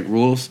with the right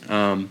rules,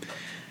 and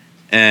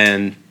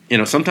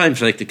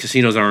sometimes like the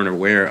casinos aren't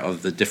aware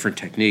of the different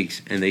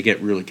techniques, and they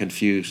get really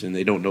confused, and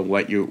they don't know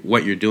what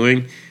you're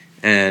doing.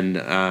 And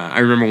I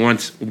remember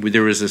once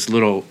there was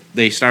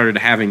they started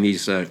having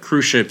these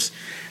cruise ships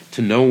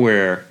to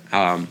nowhere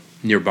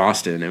near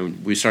Boston,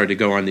 and we started to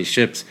go on these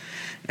ships,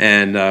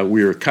 and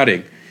we were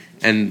cutting,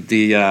 and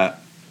the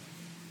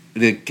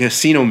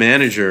casino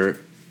manager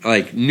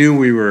knew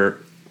we were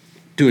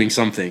doing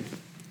something,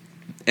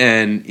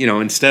 and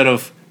instead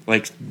of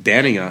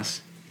banning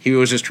us, he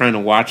was just trying to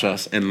watch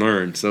us and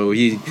learn. So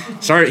he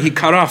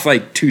cut off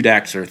 2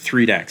 decks or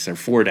 3 decks or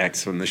 4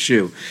 decks from the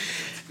shoe,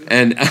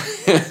 and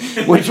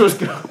which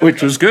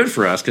was good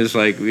for us because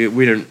we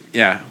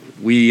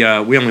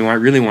only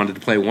really wanted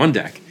to play 1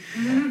 deck,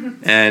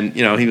 and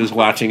he was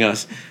watching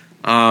us.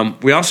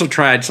 We also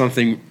tried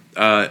something.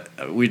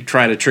 We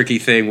tried a tricky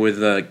thing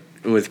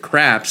with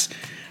craps.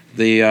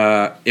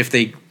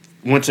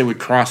 Once they would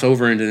cross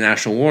over into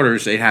national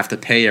waters, they'd have to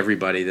pay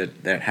everybody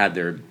that had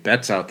their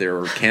bets out there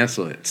or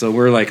cancel it. So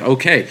we're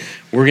okay,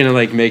 we're gonna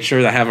make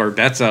sure to have our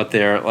bets out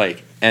there, so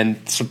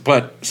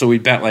we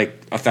bet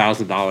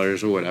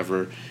 $1,000 or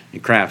whatever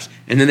in craps,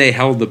 and then they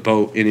held the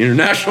boat in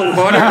international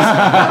waters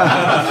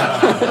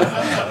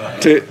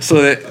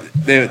so that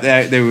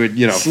they would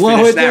slow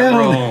finish it that down.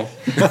 roll.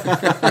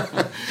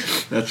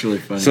 That's really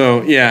funny.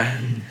 So yeah,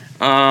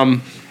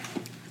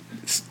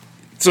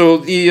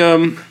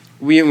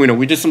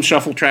 we did some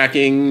shuffle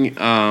tracking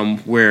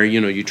where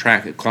you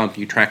track a clump,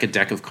 you track a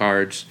deck of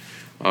cards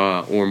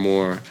or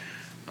more.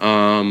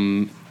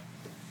 Sometimes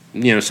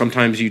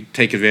you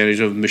take advantage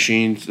of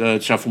machines,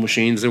 shuffle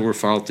machines that were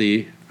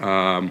faulty.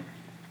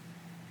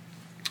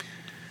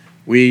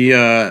 We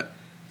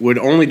would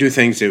only do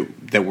things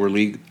that were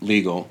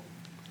legal.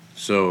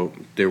 So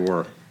there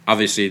was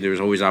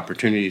always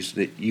opportunities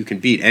that you can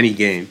beat any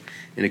game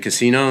in a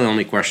casino. The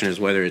only question is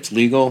whether it's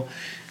legal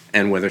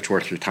and whether it's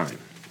worth your time.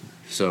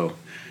 So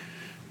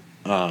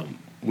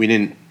we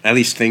didn't, at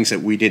least things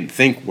that we didn't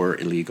think were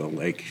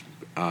illegal.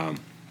 I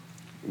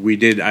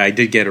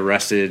did get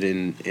arrested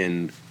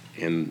in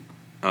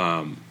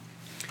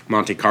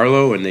Monte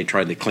Carlo, and they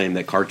tried to claim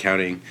that card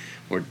counting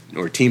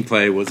or team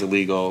play was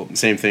illegal.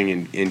 Same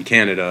thing in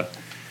Canada.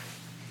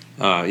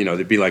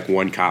 There'd be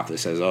one cop that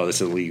says, "Oh,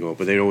 this is illegal,"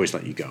 but they'd always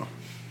let you go.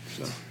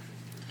 So,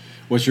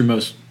 what's your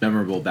most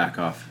memorable back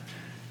off?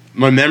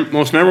 My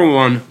most memorable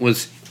one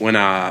was when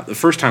the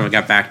first time I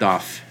got backed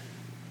off.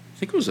 I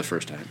think it was the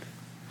first time.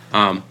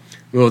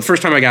 The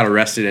first time I got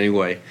arrested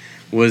anyway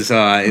was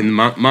in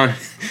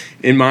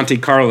Monte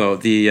Carlo,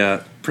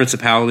 the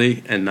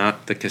Principality, and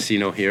not the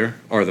casino here,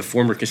 or the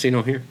former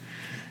casino here.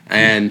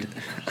 And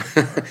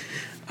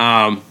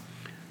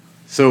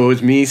so it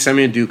was me,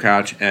 Semyon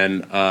Dukac,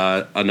 and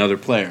another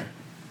player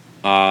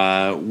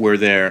were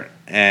there,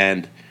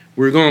 and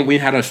we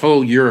had a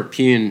whole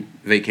European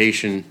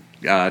vacation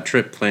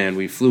trip planned.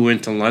 We flew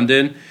into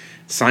London,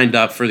 signed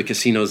up for the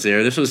casinos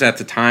there. This was at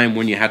the time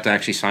when you had to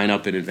actually sign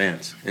up in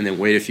advance and then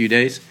wait a few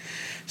days.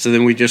 So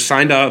then we just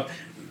signed up,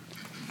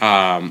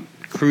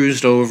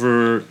 cruised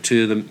over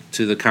to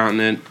the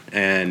continent,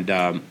 and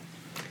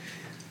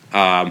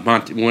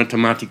went to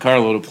Monte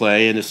Carlo to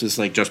play. And this is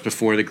just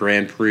before the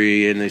Grand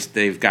Prix, and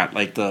they've got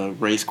the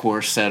race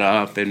course set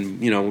up,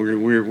 and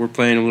we're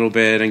playing a little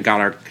bit, and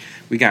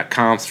we got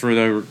comps for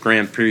the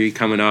Grand Prix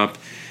coming up,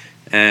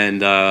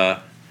 and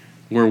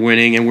we're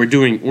winning, and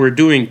we're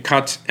doing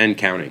cuts and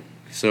counting.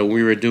 So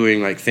we were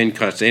doing thin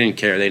cuts. They didn't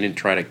care. They didn't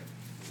try to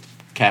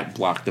cat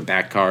block the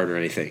back card or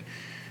anything.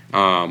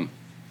 And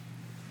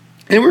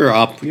we were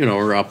up.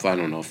 We're up. I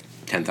don't know,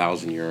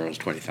 10,000 euros,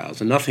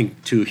 20,000. Nothing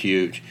too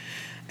huge.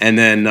 And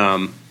then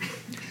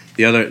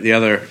the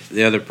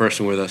other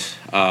person with us,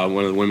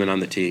 one of the women on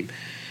the team,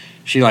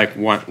 she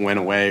went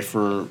away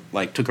for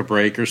took a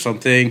break or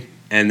something.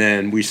 And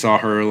then we saw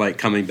her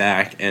coming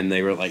back, and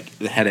they were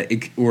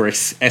were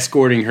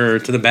escorting her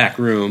to the back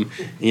room,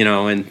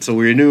 and so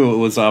we knew it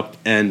was up.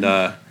 And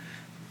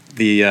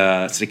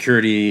the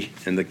security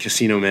and the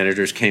casino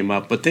managers came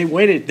up, but they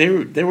waited.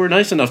 They were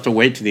nice enough to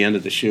wait to the end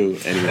of the show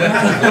anyway.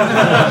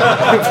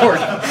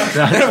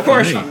 Of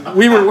course,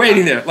 we were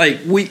waiting there.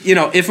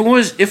 If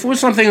it was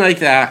something like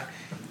that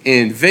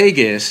in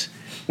Vegas,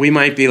 we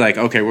might be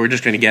okay, we're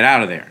just going to get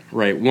out of there,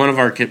 right? One of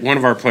our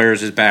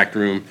players is back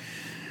room.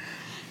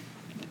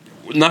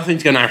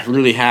 Nothing's gonna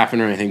really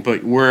happen or anything,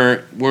 but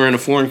we're in a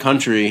foreign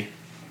country.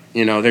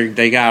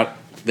 They got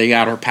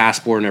our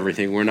passport and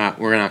everything. We're not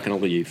gonna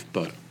leave,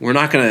 but we're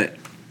not gonna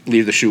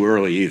leave the shoe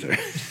early either.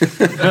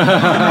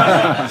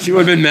 She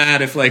would have been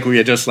mad if we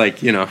had just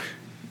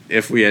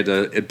if we had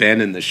to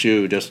abandon the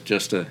shoe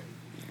just to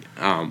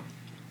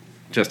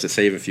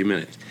save a few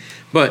minutes.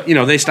 But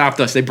they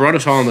stopped us. They brought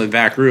us all in the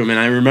back room, and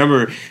I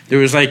remember there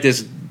was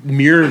this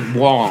mirrored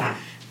wall.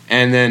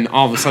 And then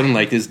all of a sudden,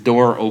 like, this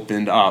door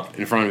opened up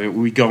in front of it.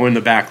 We go in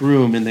the back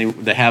room, and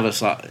they have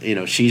us,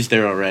 she's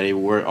there already.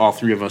 All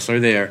three of us are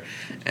there.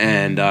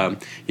 And,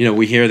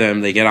 we hear them.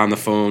 They get on the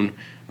phone.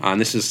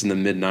 And this is in the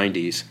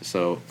mid-'90s.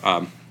 So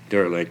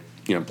they're like,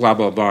 blah,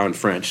 blah, blah in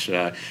French.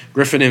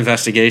 Griffin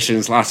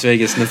Investigations, Las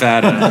Vegas,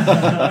 Nevada.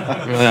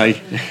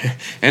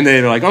 And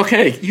they're like,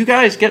 okay, you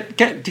guys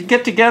get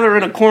together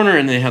in a corner.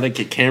 And they had like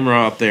a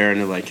camera up there. And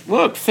they're like,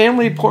 look,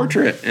 family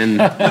portrait. And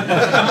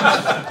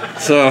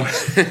so,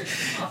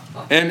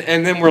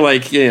 and then we're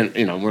like,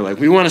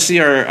 we want to see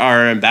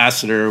our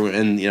ambassador.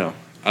 And,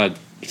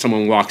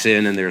 someone walks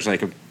in and there's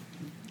like a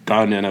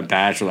gun and a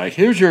badge. We're like,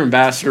 here's your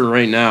ambassador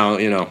right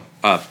now,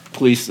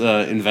 police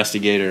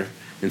investigator,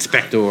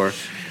 inspector.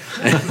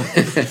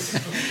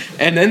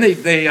 And then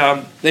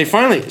they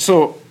finally,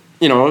 so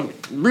we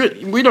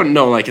don't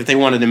know like if they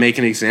wanted to make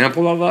an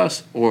example of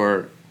us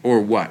or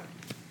what.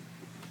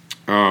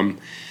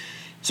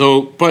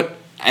 But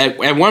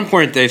at one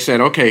point they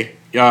said, okay,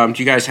 do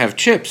you guys have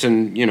chips?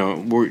 And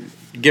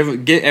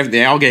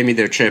they all gave me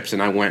their chips,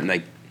 and I went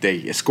and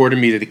they escorted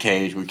me to the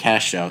cage. We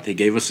cashed out. They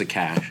gave us the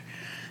cash,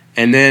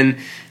 and then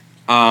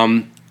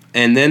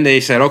they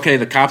said, okay,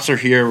 the cops are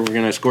here. We're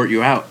going to escort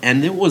you out.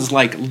 And it was,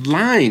 like,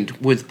 lined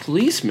with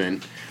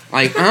policemen,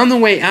 like, on the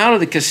way out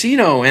of the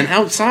casino. And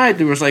outside,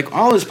 there was, like,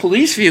 all his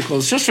police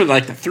vehicles just for,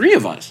 like, the three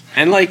of us.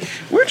 And, like,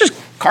 we're just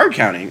card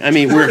counting. I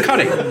mean, we're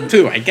cutting,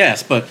 too, I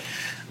guess.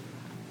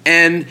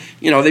 And,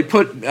 they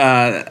put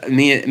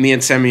me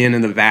and Semyon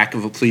in the back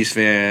of a police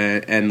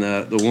van and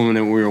the woman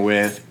that we were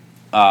with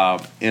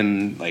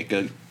in, like,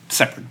 a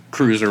separate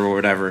cruiser or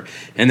whatever,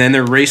 and then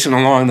they're racing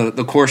along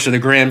the course of the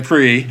Grand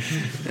Prix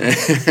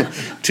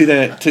to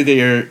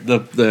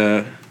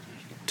the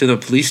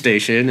police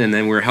station, and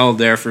then we're held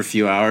there for a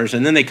few hours,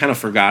 and then they kind of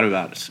forgot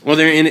about us. Well,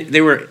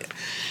 they were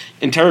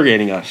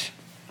interrogating us,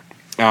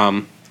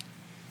 and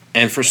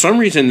for some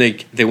reason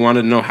they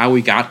wanted to know how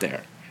we got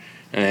there,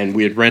 and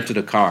we had rented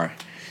a car,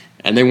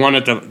 and they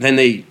wanted to.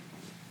 Then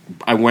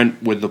I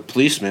went with the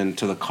policeman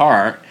to the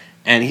car,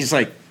 and he's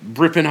like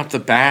ripping up the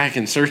back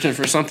and searching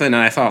for something, and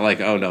I thought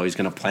like, oh no, he's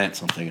gonna plant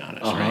something on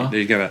us, right?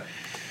 He's gonna,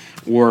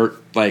 or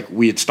like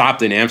we had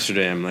stopped in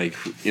Amsterdam, like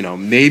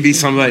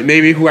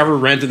maybe whoever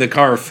rented the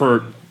car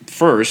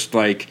first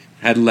like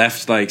had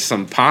left like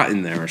some pot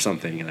in there or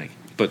something, like,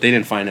 but they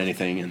didn't find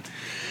anything, and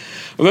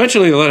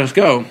eventually they let us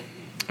go.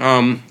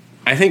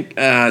 I think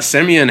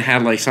Semyon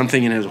had like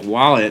something in his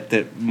wallet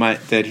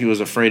that he was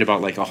afraid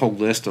about, like a whole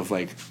list of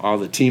like all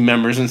the team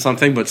members and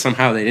something, but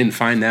somehow they didn't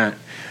find that.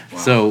 Wow.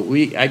 So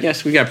I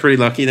guess we got pretty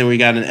lucky. Then we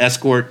got an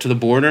escort to the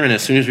border, and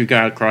as soon as we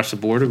got across the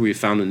border, we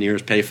found the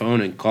nearest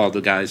payphone and called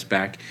the guys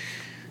back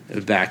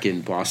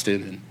in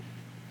Boston and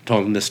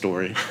told them this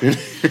story.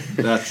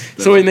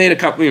 So we made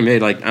We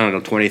made like, I don't know,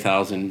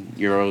 20,000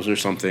 euros or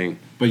something.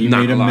 But you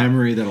made a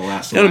memory that'll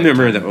last a lifetime. A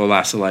memory that will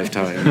last a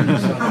lifetime.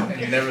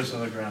 You never saw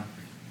the ground.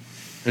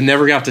 I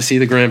never got to see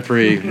the Grand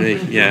Prix. Well,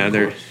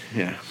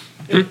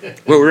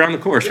 we're on the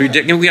course. We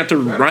have to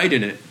ride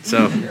in it.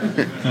 So,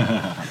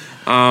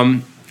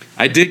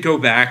 I did go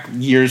back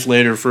years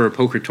later for a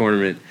poker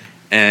tournament,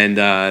 and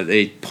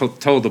they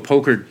told the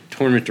poker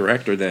tournament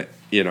director that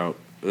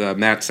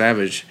Matt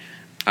Savage,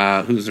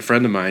 who's a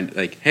friend of mine,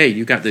 like, hey,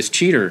 you got this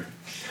cheater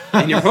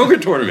in your poker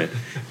tournament.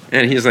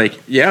 And he's like,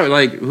 yeah,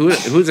 like,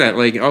 who's that?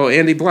 Like, oh,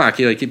 Andy Bloch.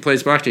 He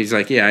plays blackjack. He's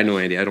like, yeah, I know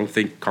Andy. I don't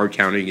think card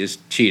counting is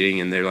cheating.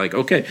 And they're like,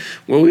 okay,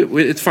 well,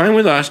 it's fine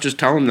with us. Just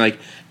tell him, like,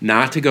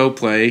 not to go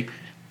play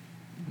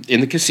in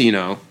the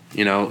casino.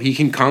 He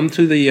can come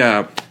to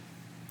the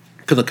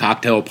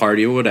cocktail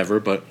party or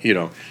whatever, but,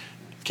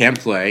 can't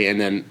play.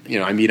 And then,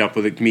 I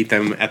meet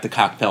them at the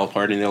cocktail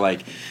party, and they're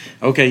like,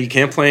 okay, you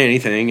can't play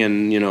anything.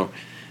 And,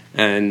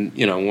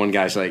 one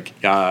guy's like,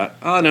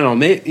 oh, no,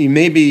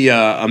 maybe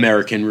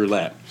American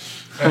roulette.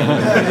 No,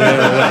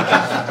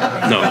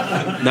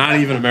 not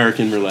even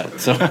American roulette.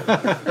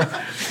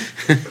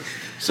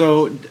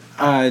 So,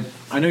 I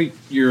know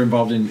you're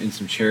involved in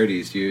some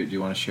charities. Do you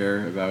want to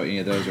share about any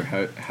of those, or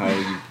how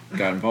you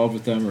got involved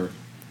with them, or?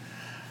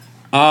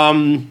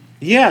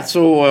 Yeah.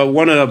 So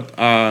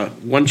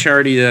one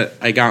charity that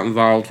I got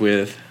involved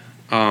with,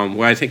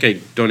 I think I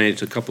donated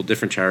to a couple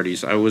different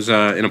charities. I was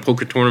in a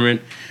poker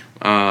tournament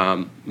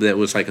that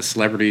was like a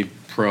celebrity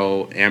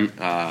pro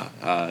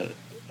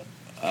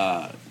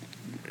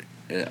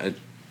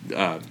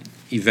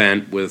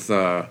event with,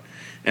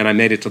 and I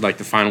made it to like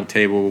the final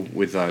table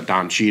with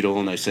Don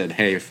Cheadle, and I said,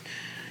 hey,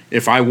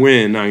 if I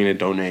win, I'm going to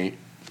donate,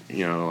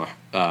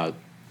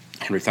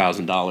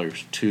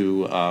 $100,000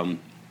 to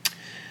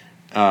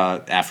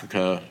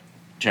Africa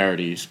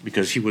charities,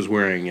 because he was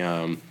wearing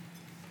a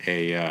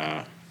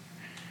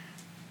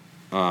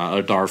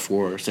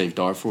Darfur Save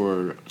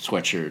Darfur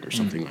sweatshirt or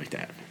something like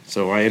that.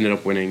 So I ended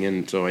up winning,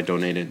 and so I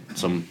donated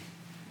some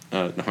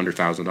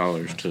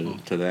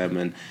 $100,000 to them,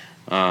 and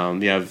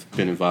I've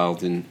been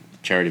involved in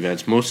charity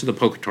events. Most of the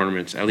poker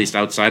tournaments, at least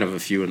outside of a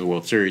few in the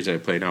World Series that I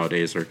play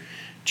nowadays, are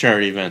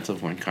charity events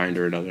of one kind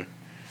or another.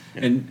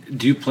 Yeah. And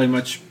do you play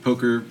much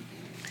poker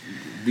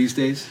these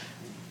days?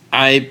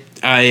 I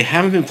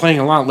haven't been playing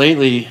a lot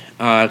lately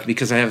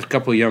because I have a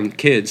couple of young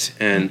kids,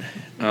 and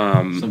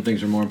some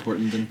things are more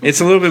important than poker.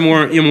 It's a little bit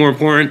more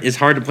important. It's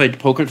hard to play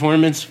poker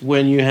tournaments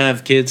when you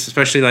have kids,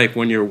 especially like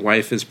when your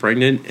wife is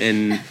pregnant,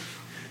 and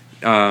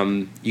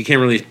you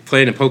can't really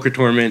play in a poker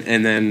tournament.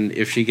 And then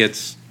if she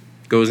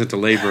goes into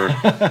labor,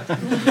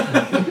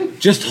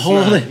 just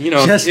hold it.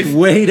 Just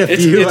wait a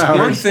few hours. It's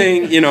one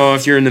thing,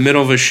 if you're in the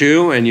middle of a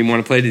shoe and you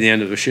want to play to the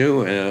end of a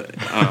shoe.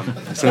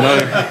 It's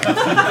another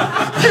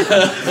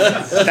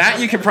that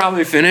you could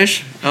probably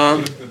finish,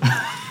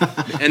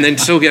 and then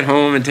still get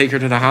home and take her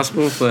to the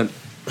hospital. But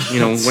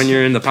when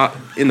you're in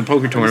the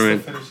poker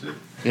tournament,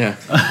 yeah.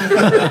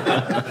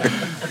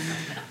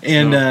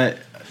 And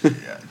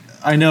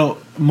I know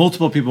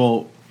multiple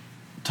people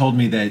told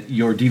me that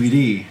your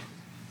DVD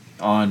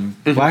on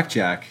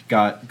Blackjack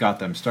got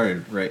them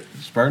started, right?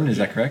 Spartan, is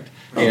that correct?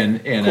 And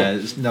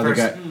another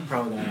First guy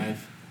pro that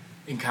I've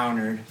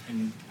encountered,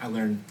 and I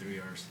learned through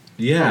yours.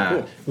 Yeah. Oh,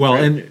 cool. Well,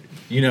 right. and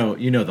you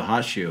know the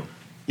hot shoe.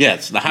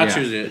 Yes, the Hot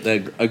Shoes is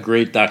a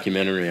great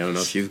documentary. I don't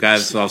know if you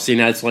guys have seen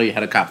that. I saw you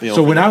had a copy of it.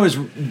 So when I was,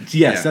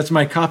 that's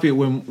my copy.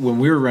 When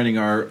we were running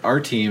our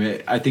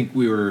team, I think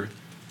we were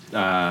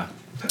about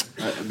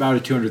a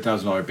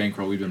 $200,000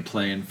 bankroll. We'd been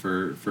playing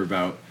for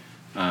about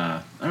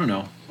I don't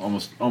know,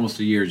 almost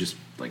a year, just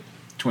like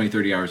 20,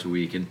 30 hours a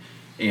week,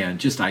 and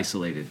just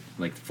isolated.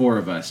 Like 4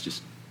 of us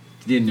just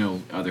didn't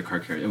know other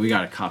card carriers. We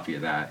got a copy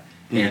of that.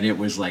 And it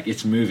was like,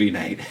 it's movie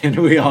night. And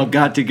we all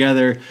got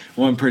together,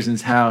 one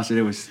person's house, and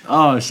it was,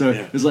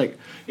 it was like,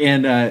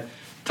 and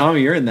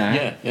Tommy, you're in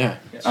that.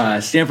 Yeah.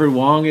 Stanford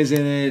Wong is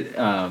in it.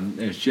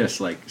 It was just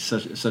like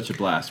such a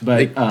blast.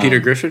 But Peter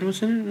Griffin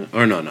was in it?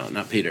 Or no,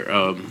 not Peter.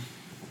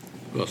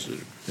 Who else is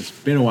it? It's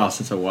been a while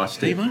since I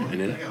watched it. I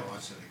gotta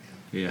watch that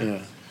again.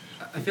 Yeah.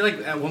 I feel like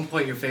at one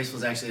point your face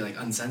was actually like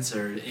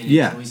uncensored. And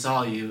Yeah. When we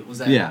saw you, was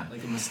that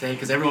like a mistake?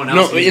 Because everyone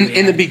No, else.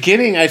 in the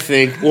beginning, I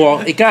think.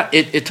 Well,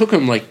 it took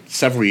him like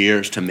several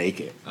years to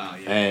make it. Oh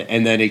yeah.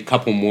 And then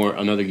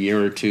another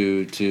year or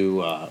two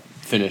to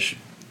finish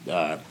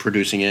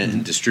producing it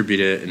and distribute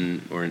it,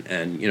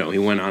 and he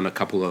went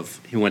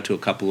to a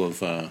couple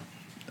of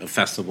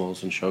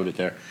festivals and showed it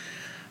there.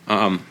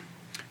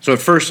 So at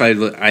first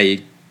I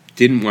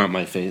didn't want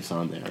my face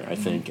on there, I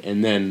think,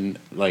 and then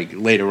like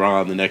later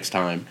on the next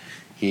time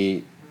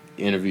he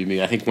interviewed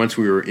me. I think once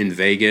we were in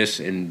Vegas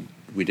and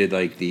we did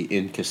like the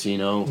in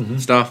casino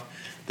stuff,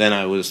 then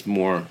I was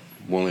more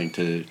willing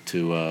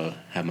to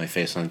have my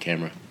face on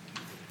camera.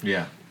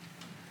 Yeah.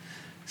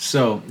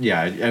 So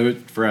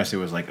for us it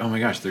was like, oh my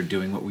gosh, they're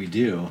doing what we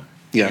do.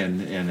 Yeah.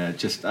 And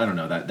just I don't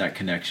know that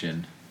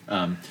connection.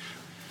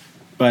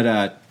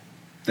 But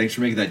thanks for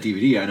making that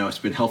DVD. I know it's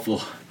been helpful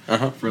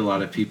for a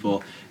lot of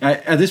people.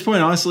 At this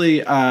point,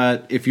 honestly,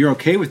 if you're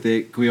okay with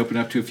it, can we open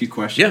up to a few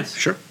questions? Yeah,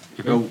 sure.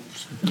 Oh,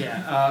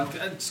 Yeah,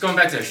 just going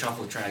back to the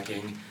shuffle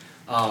tracking.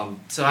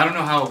 So I don't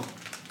know how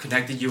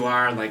connected you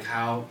are, like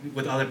how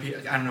with other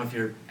people. I don't know if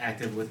you're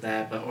active with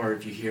that, or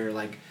if you hear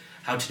like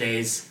how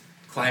today's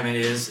climate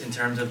is in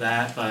terms of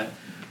that. But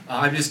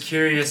I'm just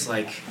curious,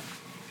 like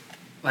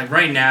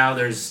right now,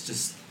 there's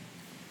just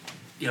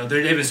they've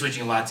been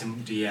switching a lot to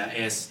the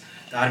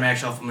automatic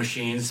shuffle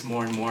machines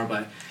more and more.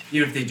 But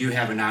even if they do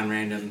have a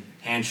non-random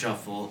hand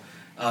shuffle,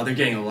 they're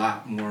getting a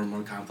lot more and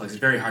more complex. It's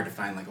very hard to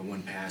find like a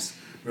one-pass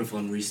riffle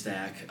and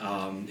restack,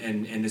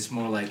 and it's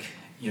more like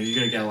you're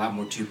going to get a lot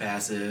more 2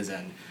 passes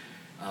and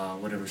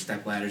whatever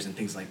step ladders and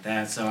things like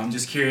that. So I'm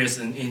just curious,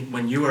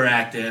 when you were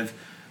active,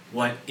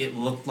 what it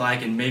looked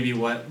like, and maybe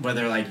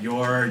whether like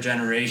your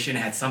generation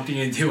had something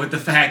to do with the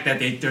fact that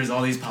there's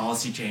all these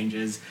policy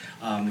changes.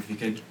 If you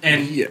could,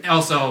 and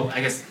also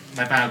I guess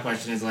my final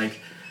question is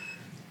like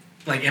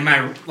am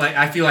I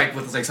I feel like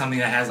with like something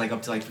that has like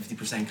up to like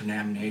 50%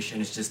 contamination,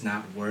 it's just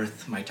not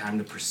worth my time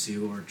to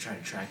pursue or try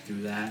to track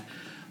through that.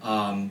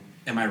 Am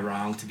I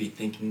wrong to be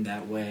thinking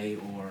that way,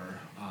 or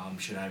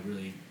should I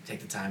really take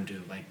the time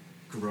to like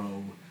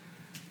grow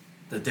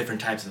the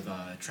different types of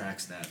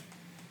tracks that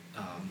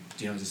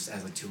just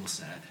as a tool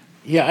set?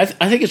 Yeah,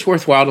 I think it's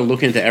worthwhile to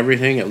look into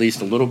everything at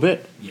least a little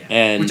bit.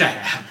 Yeah, which I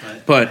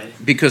have. But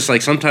because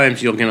like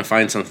sometimes you're going to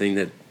find something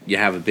that you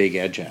have a big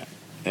edge at,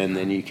 and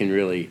then you can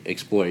really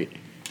exploit.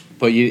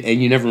 But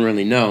you never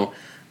really know.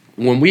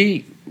 When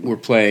we were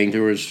playing,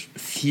 there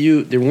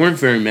weren't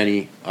very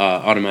many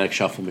automatic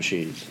shuffle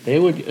machines. They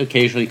would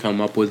occasionally come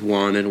up with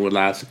one, and it would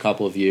last a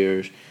couple of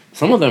years.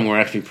 Some of them were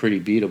actually pretty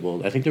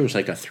beatable. I think there was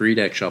like a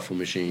 3-deck shuffle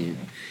machine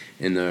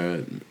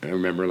I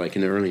remember like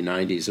in the early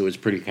 90s. It was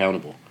pretty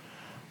countable.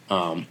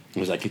 It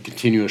was like a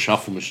continuous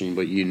shuffle machine,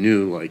 but you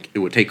knew like it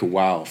would take a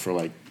while for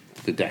like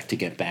the deck to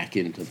get back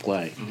into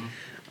play.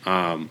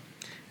 Mm-hmm.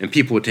 And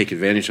people would take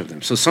advantage of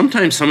them. So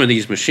sometimes some of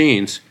these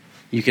machines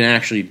you can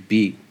actually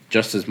beat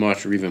just as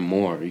much or even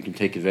more. You can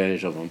take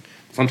advantage of them.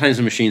 Sometimes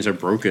the machines are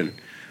broken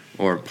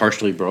or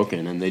partially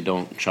broken and they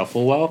don't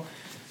shuffle well.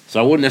 So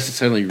I wouldn't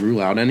necessarily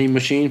rule out any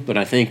machine, but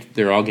I think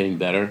they're all getting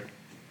better.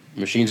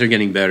 Machines are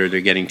getting better.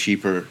 They're getting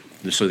cheaper.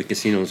 So the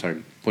casinos are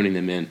putting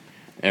them in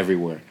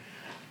everywhere.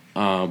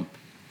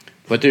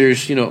 But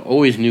there's,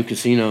 always new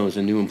casinos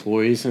and new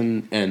employees,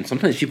 and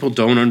sometimes people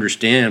don't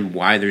understand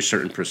why there's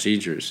certain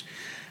procedures.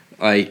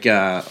 Like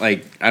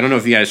I don't know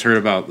if you guys heard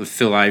about the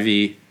Phil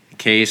Ivey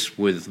case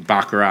with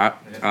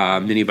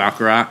Baccarat, mini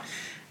Baccarat.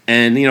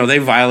 And, they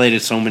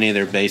violated so many of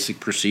their basic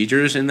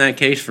procedures in that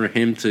case for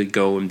him to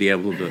go and be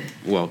able to,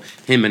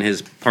 him and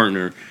his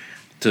partner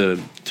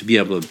to be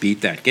able to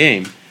beat that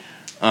game.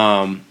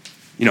 They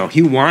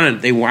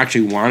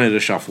actually wanted a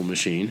shuffle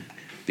machine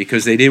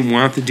because they didn't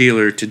want the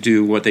dealer to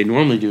do what they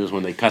normally do is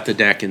when they cut the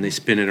deck and they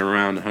spin it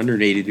around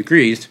 180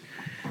 degrees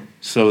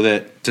so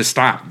that to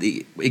stop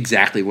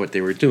exactly what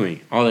they were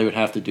doing. All they would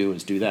have to do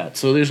is do that.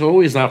 So there's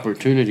always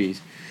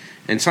opportunities.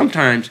 And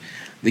sometimes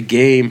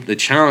the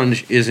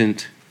challenge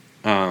isn't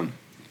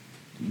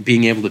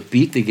being able to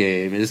beat the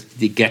game, is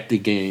to get the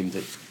game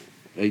that,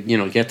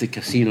 get the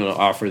casino to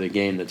offer the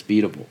game that's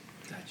beatable.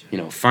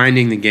 Gotcha.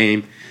 Finding the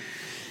game,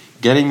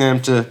 getting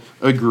them to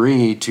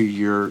agree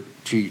to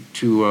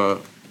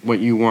what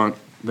you want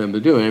them to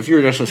do. And if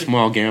you're just a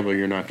small gambler,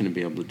 you're not going to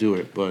be able to do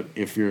it. But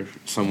if you're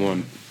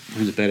someone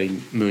who's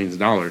betting millions of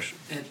dollars,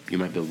 you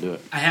might be able to do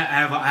it. I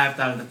have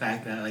thought of the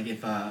fact that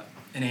if an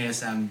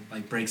ASM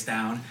breaks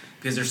down,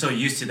 because they're so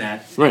used to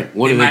that, right?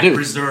 What they do might they do?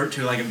 resort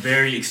to a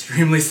very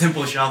extremely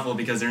simple shuffle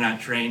because they're not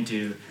trained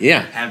to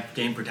have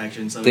game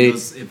protection. So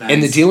those events,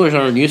 and the dealers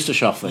aren't used to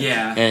shuffling.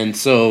 Yeah, and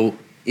so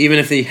even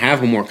if they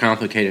have a more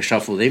complicated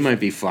shuffle, they might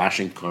be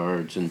flashing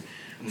cards and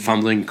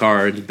fumbling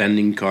cards,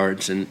 bending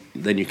cards, and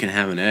then you can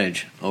have an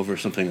edge over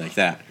something like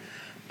that.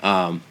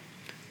 But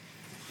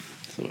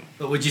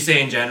would you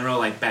say in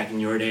general, back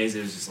in your days,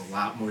 there was just a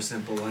lot more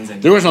simple ones?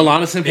 And there was a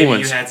lot of simple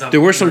ones. There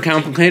were some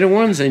complicated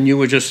ones, and you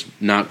would just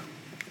not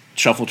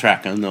shuffle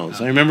track on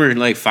those. I remember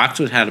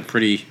Foxwood had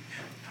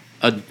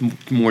a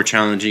more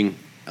challenging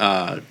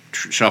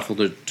shuffle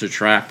to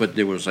track, but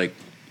there was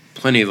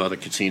plenty of other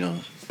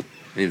casinos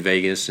in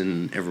Vegas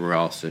and everywhere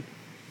else that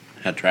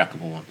had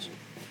trackable ones.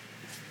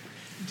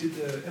 Did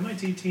the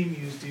MIT team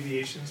use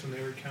deviations when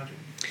they were counting?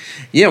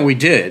 Yeah, we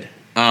did.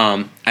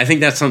 I think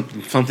that's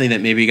something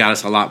that maybe got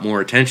us a lot more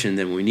attention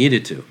than we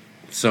needed to.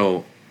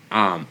 So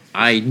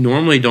I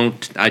normally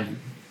don't.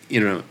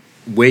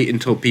 Wait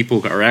until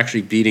people are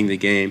actually beating the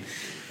game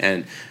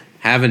and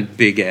having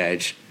big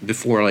edge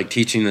before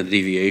teaching the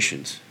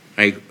deviations.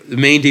 The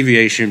main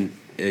deviation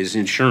is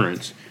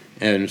insurance,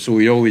 and so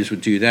we always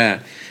would do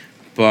that.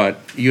 But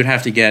you'd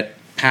have to get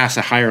past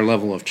a higher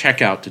level of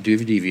checkout to do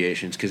the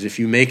deviations, because if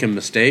you make a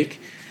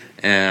mistake,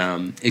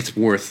 it's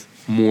worth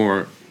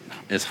more.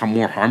 It's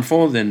more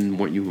harmful than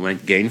what you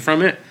might gain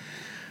from it.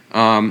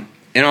 And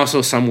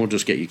also, some will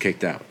just get you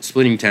kicked out.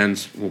 Splitting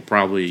tens will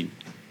probably,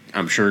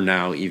 I'm sure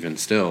now even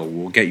still,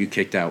 will get you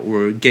kicked out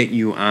or get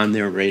you on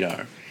their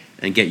radar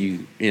and get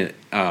you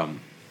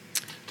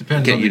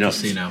depends on the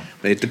casino.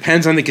 It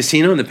depends on the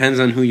casino and depends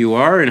on who you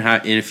are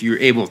and if you're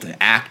able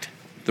to act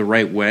the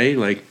right way,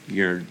 like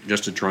you're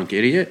just a drunk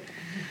idiot.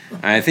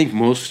 I think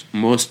most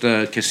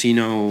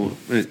casino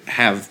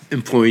have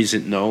employees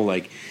that know,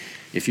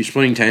 if you're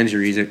splitting tens,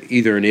 you're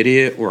either an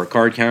idiot or a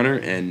card counter,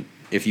 and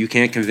if you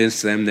can't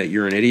convince them that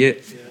you're an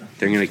idiot,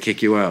 they're going to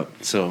kick you out.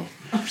 So,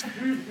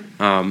 in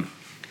my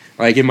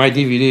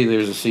DVD,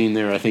 there's a scene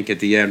there, I think, at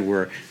the end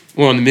where,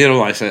 in the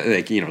middle, I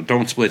said,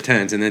 don't split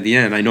tens, and at the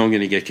end, I know I'm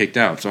going to get kicked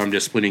out, so I'm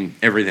just splitting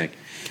everything.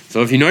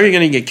 So if you know you're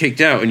going to get kicked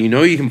out, and you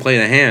know you can play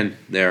the hand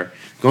there,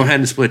 go ahead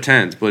and split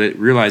tens, but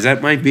realize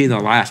that might be the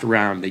last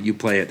round that you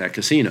play at that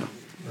casino.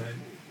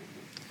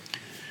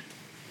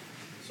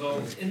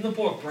 So in the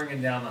book,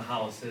 Bringing Down the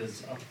House,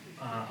 is a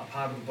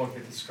part of the book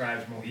that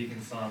describes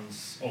Mohegan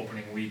Sun's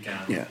opening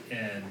weekend. Yeah.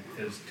 And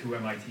there's two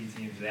MIT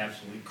teams that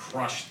absolutely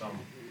crushed them.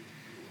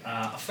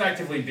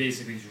 Effectively,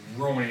 basically, just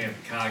ruining it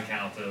for card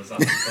counters up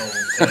until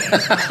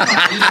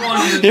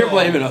today. You're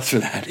blaming us for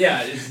that.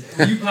 Yeah.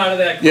 Were you part of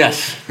that group?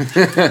 Yes.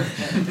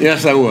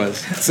 Yes, I was.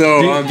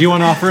 So, do you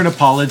want to offer an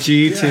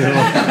apology to...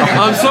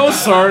 I'm so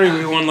sorry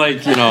we won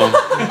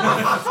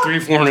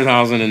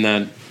 $300,000-$400,000 in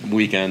that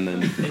weekend,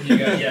 and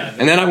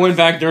then I went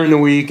back during the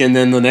week, and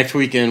then the next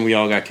weekend we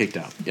all got kicked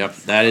out. Yep,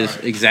 that is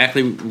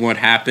exactly what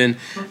happened,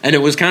 and it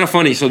was kind of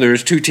funny. So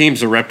there's two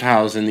teams, the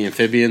Reptiles and the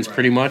Amphibians,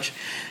 pretty much,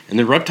 and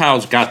the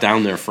Reptiles got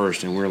down there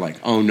first, and we were like,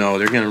 oh no,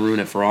 they're going to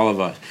ruin it for all of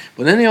us.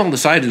 But then they all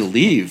decided to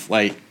leave,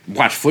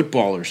 watch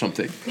football or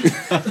something,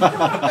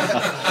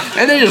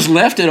 and they just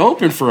left it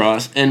open for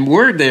us, and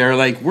we're there,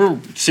 we're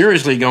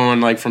seriously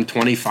going from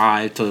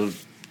 25 to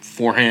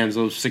four hands,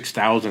 those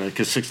 6,000,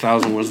 because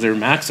 6,000 was their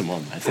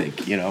maximum, I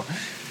think,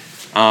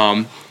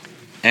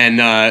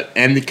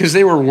 and because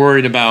they were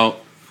worried about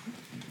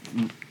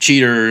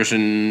cheaters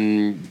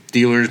and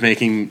dealers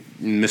making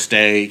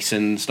mistakes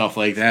and stuff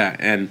like that,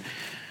 and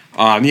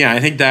I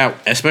think that,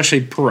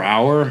 especially per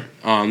hour,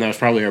 that was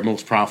probably our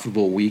most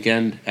profitable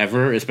weekend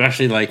ever,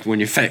 especially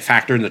when you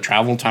factor in the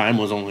travel time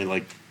was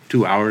only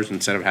 2 hours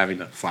instead of having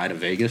to fly to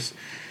Vegas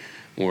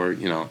or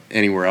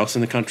anywhere else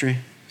in the country.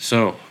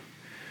 So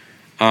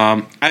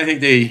I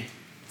think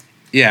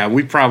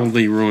we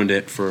probably ruined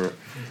it for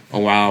a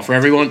while for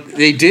everyone.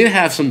 They did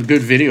have some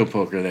good video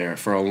poker there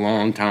for a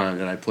long time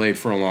that I played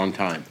for a long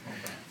time.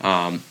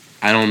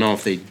 I don't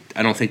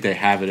think they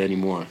have it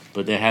anymore.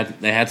 But they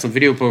had some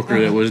video poker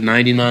that was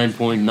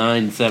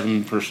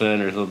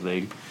 99.97% or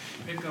something.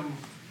 Pick'em.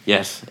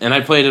 Yes, and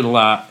I played it a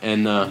lot,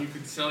 and You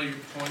could sell your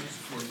points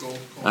for gold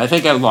coins. I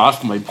think I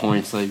lost my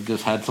points. I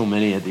just had so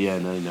many at the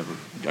end, I never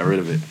got rid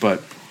of it.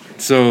 But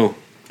so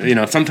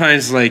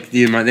sometimes like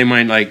they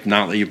might like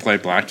not let you play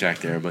blackjack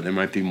there, but there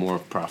might be more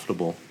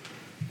profitable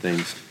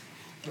things.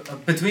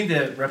 Between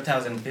the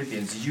reptiles and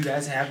amphibians, did you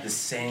guys have the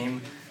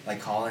same like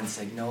call-in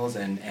signals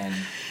and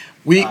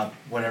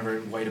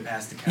whatever way to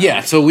pass the count? Yeah,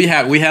 so we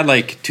had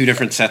like two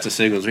different sets of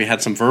signals. We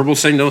had some verbal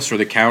signals for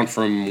the count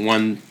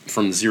from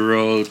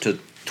 0 to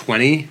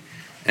 20,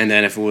 and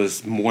then if it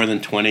was more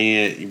than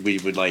 20, we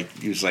would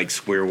like use like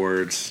swear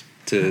words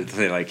to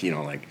say like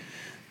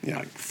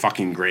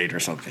fucking great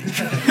or something. Or,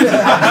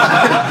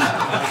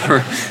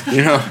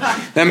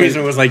 that means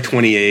it was like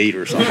 28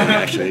 or something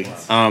actually.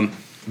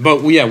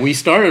 But we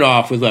started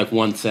off with like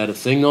one set of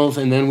signals,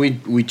 and then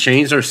we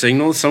changed our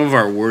signals. Some of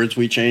our words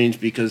we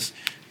changed because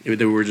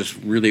they were just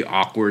really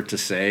awkward to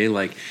say.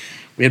 Like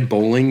we had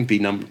bowling be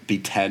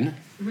 10,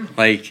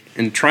 like,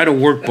 and try to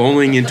work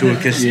bowling into a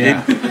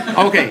casino. Yeah.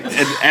 Okay,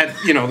 at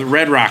the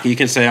Red Rock, you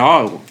can say,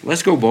 oh,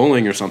 let's go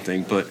bowling or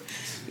something. But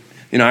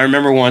I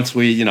remember once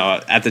we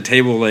at the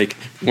table, like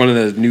one of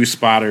the new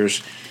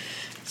spotters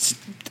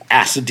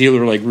asked the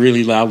dealer like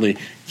really loudly,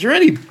 "Is there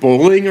any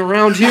bowling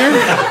around here?"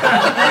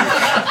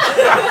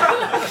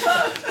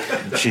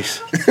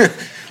 Jeez.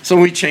 So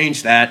we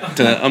changed that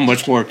to a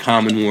much more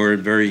common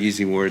word, very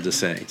easy word to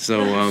say.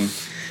 So,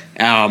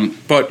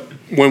 but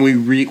when we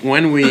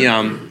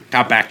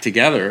got back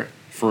together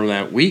for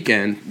that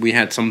weekend, we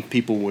had some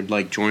people would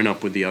like join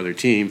up with the other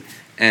team,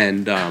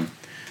 and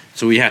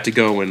so we had to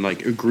go and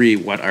like agree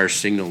what our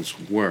signals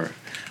were.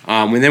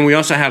 And then we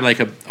also had like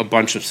a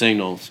bunch of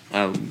signals.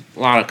 A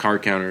lot of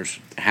card counters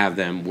have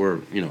them.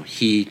 Were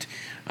heat.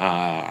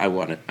 I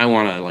want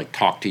to like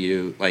talk to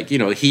you. Like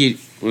heat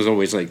was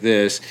always like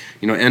this.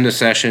 End of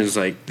sessions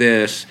like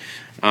this.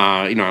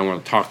 I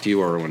want to talk to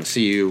you or I want to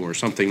see you or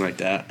something like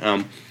that.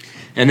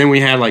 And then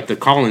we had like the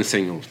call-in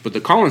signals. But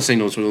the call-in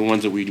signals were the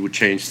ones that we would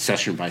change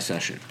session by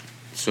session.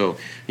 So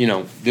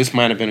this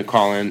might have been a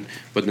call-in,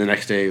 but the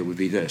next day it would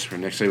be this, or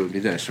next day it would be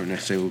this, or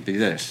next day it would be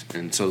this,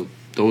 and so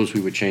those we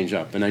would change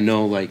up. And I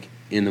know like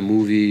in the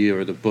movie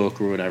or the book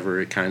or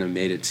whatever, it kind of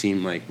made it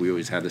seem like we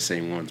always had the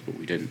same ones, but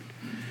we didn't.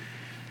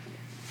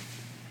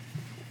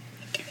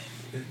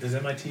 Does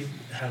MIT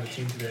have a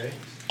team today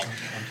on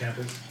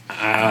campus?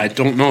 I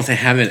don't know if they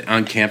have it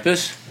on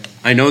campus.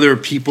 I know there are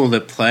people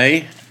that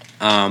play,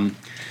 and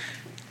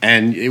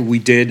we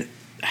did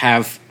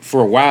have,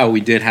 for a while,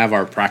 we did have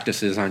our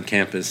practices on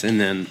campus, and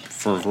then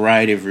for a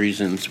variety of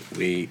reasons,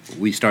 we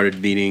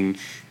started meeting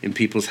in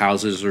people's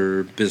houses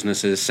or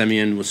businesses.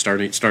 Semyon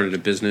started a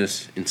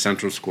business in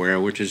Central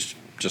Square, which is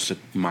just a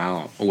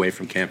mile away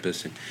from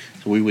campus, and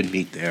so we would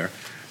meet there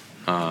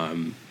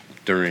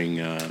during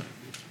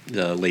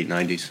the late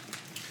 90s.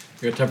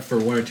 We got time for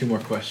one or two more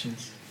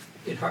questions.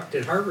 Did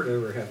Harvard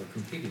ever have a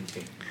competing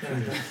team?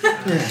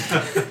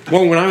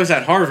 Well, when I was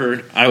at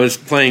Harvard, I was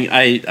playing.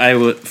 I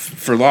went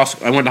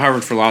to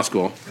Harvard for law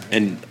school,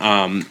 and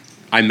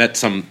I met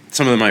some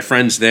of my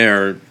friends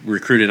there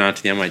recruited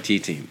onto the MIT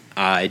team.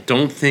 I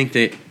don't think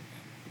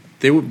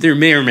there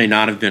may or may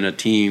not have been a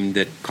team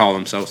that called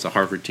themselves the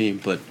Harvard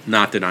team, but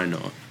not that I know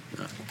of.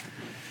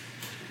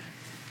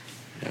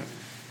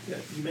 Yeah,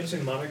 you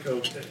mentioned Monaco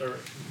or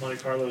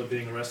Monte Carlo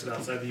being arrested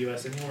outside the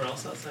U.S. Anywhere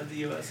else outside the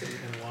U.S. and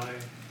why?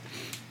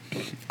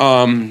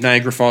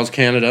 Niagara Falls,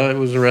 Canada. I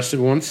was arrested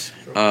once.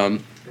 For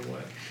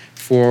what?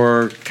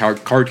 For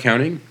card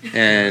counting,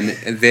 and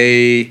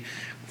I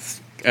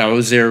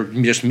was there,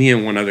 just me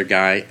and one other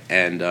guy,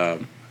 and I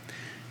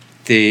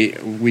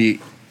think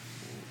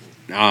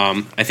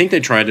they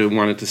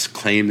wanted to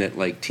claim that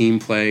like team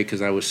play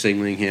because I was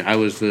signaling him. I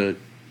was the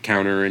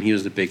counter and he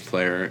was the big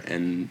player,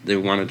 and they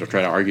wanted to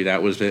try to argue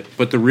that was it.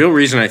 But the real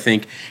reason I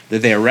think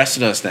that they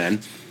arrested us then,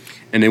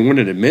 and they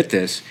wouldn't admit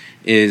this,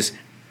 is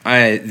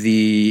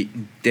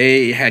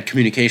they had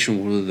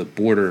communication with the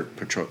border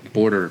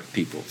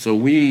people. So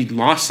we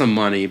lost some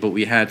money, but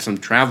we had some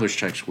traveler's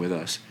checks with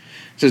us.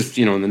 This is,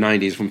 in the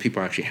 90s when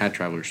people actually had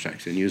traveler's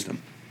checks and used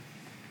them.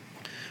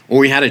 Or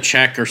we had a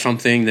check or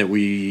something that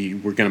we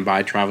were going to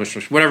buy traveler's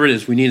checks. Whatever it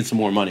is, we needed some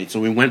more money.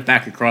 So we went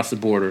back across the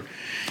border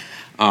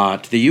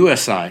to the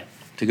U.S. side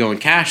to go and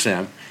cash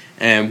them.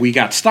 And we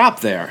got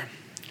stopped there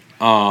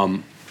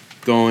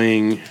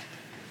going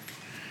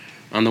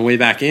on the way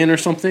back in or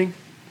something.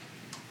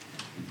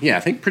 Yeah,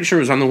 pretty sure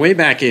it was on the way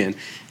back in,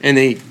 and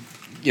they,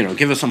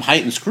 give us some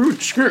heightened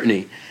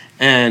scrutiny,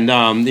 and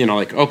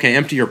like, okay,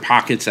 empty your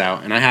pockets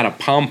out, and I had a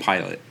Palm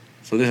Pilot,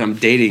 so I'm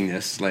dating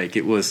this, like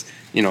it was,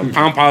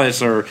 Palm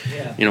Pilots are,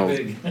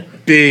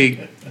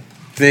 big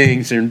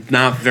things, they're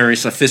not very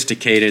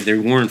sophisticated, they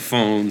weren't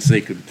phones,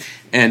 they could,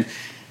 and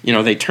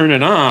they turn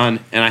it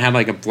on, and I had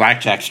like a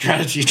blackjack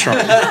strategy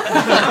chart,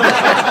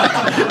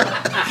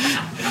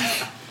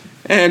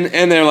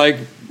 and they're like,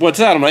 what's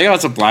that? I'm like, oh,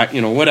 it's a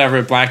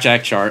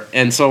blackjack chart.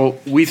 And so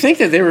we think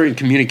that they were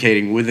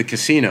communicating with the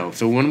casino.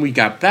 So when we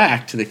got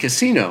back to the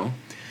casino,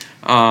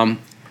 I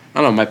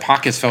don't know, my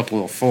pockets felt a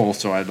little full,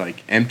 so I'd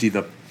like empty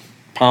the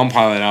Palm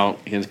Pilot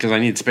out because I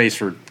need space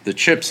for the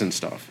chips and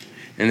stuff.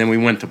 And then we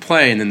went to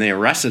play, and then they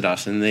arrested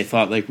us, and they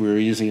thought like we were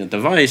using a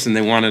device, and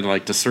they wanted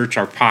like to search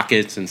our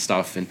pockets and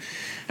stuff. And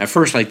at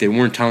first, like they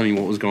weren't telling me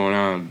what was going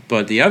on,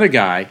 but the other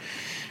guy,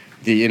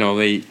 they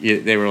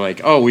were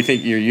like, "Oh, we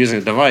think you're using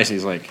a device." And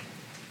he's like,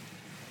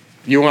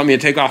 "You want me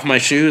to take off my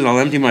shoes? I'll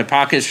empty my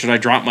pockets. Should I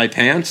drop my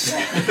pants?"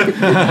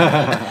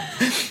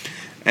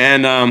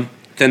 And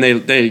then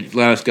they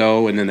let us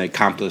go, and then they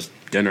comped us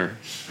dinner.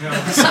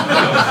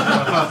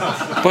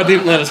 But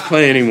didn't let us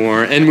play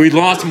anymore, and we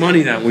lost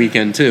money that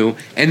weekend too.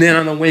 And then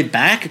on the way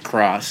back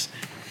across,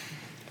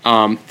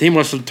 they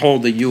must have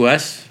told the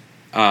U.S.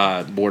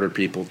 Border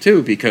people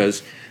too,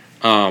 because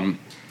even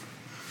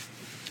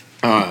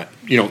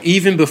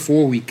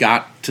before we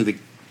got to the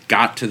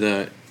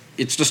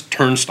it's just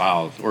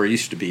turnstiles, or it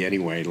used to be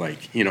anyway.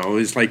 Like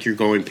it's like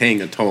you're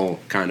paying a toll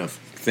kind of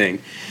thing.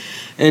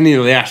 And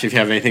they asked if you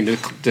have anything to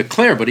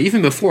declare, but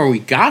even before we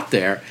got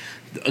there,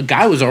 a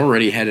guy was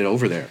already headed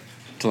over there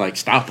to like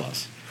stop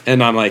us.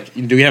 And I'm like,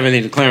 "Do we have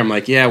anything to declare?" I'm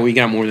like, "Yeah, we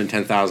got more than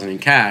 $10,000 in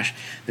cash."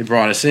 They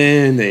brought us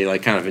in. They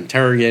like kind of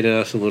interrogated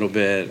us a little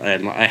bit.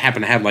 I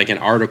happen to have like an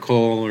article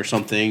or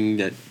something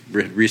that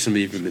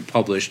recently even been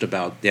published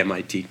about the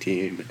MIT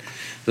team.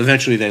 So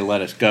eventually they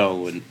let us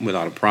go and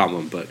without a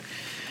problem. But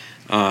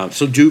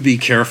so do be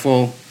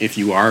careful if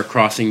you are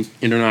crossing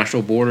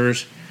international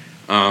borders.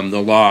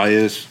 The law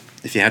is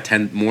if you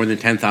have more than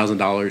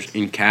 $10,000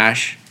 in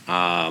cash,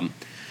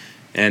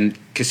 and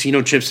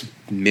casino chips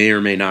may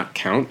or may not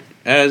count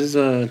as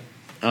to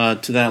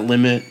that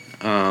limit.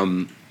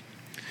 You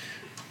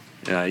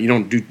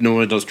don't do know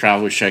of those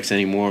traveler's checks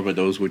anymore, but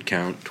those would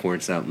count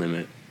towards that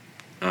limit.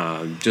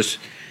 And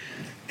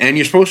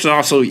you're supposed to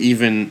also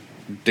even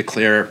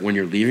declare when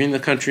you're leaving the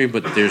country,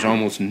 but there's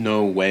almost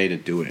no way to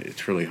do it.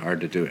 It's really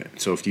hard to do it.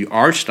 So if you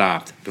are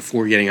stopped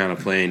before getting on a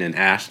plane and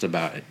asked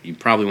about it, you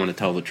probably want to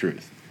tell the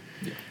truth.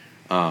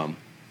 Yeah,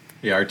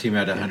 our team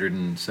had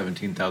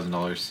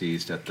 $117,000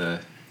 seized at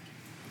the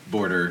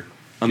border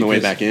on the way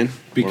back in.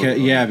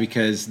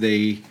 Because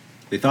they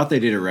thought they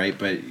did it right,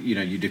 but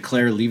you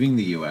declare leaving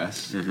the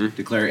U.S.,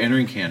 declare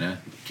entering Canada,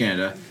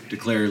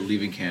 declare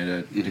leaving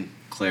Canada,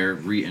 declare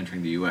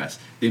re-entering the U.S.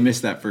 They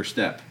missed that first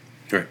step.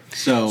 Right.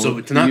 So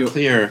it's not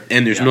clear,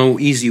 and there's no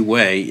easy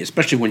way,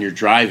 especially when you're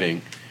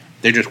driving.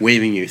 They're just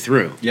waving you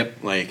through.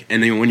 Yep.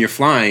 And then when you're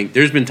flying,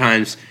 there's been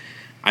times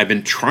I've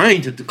been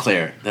trying to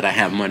declare that I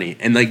have money,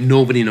 and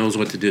nobody knows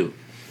what to do.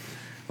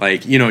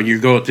 You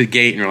go up to the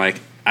gate and you're like,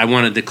 "I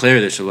want to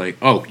declare this." They're like,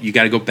 "Oh, you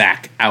got to go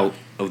back out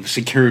of the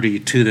security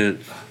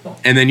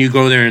and then you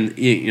go there and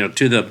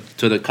to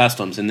the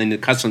customs, and then the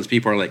customs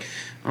people are like,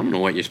 "I don't know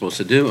what you're supposed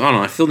to do. I don't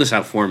know. I filled this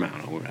out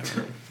format or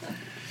whatever."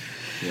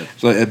 Yeah.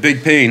 So a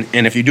big pain,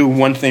 and if you do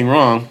one thing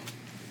wrong,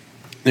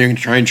 they're going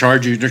to try and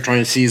charge you. They're trying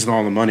to seize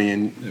all the money,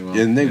 and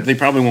they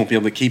probably won't be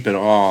able to keep it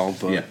all.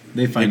 But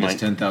they fined us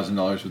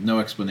 $10,000 with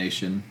no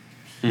explanation,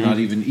 not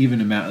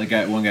even amount.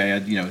 One guy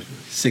had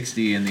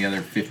 60 and the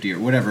other 50 or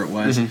whatever it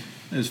was. It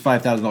was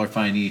 $5,000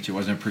 fine each. It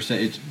wasn't a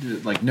percent. It's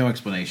like no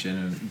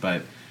explanation,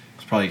 but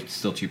it's probably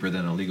still cheaper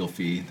than a legal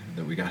fee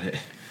that we got it.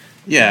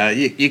 Yeah,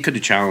 you could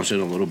have challenged it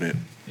a little bit.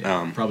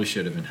 Yeah, probably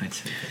should have in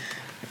hindsight.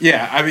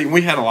 Yeah, I mean,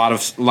 we had a lot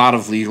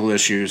of legal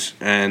issues,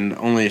 and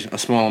only a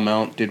small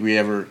amount did we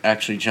ever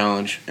actually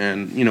challenge.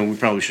 And we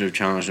probably should have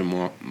challenged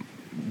them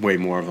way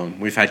more of them.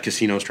 We've had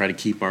casinos try to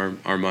keep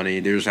our money.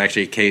 There was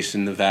actually a case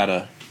in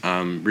Nevada,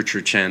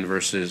 Richard Chen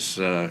versus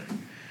the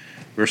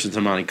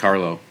Monte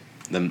Carlo,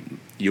 the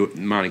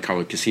Monte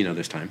Carlo casino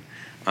this time,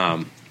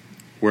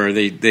 where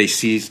they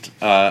seized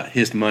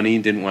his money,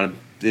 didn't want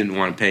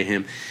to pay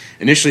him.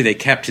 Initially, they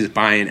kept his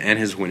buy-in and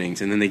his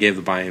winnings, and then they gave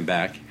the buy-in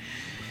back.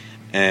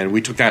 And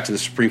we took that to the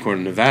Supreme Court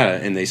of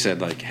Nevada, and they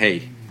said,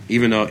 hey,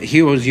 even though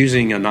he was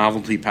using a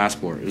novelty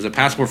passport, it was a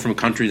passport from a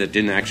country that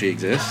didn't actually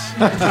exist.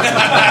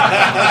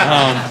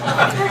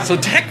 So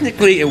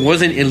technically, it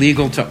wasn't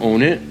illegal to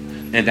own it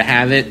and to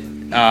have it.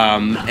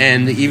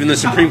 And even the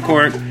Supreme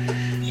Court,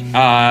 as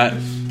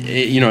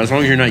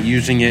long as you're not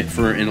using it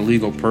for an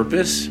illegal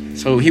purpose.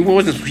 So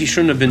he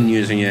shouldn't have been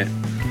using it.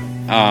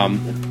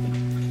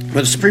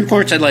 But the Supreme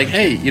Court said,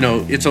 hey,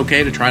 it's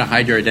okay to try to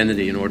hide your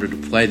identity in order to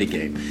play the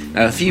game.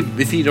 Now, if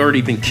he'd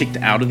already been kicked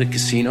out of the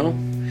casino,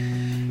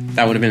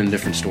 that would have been a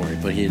different story.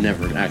 But he had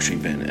never actually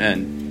been.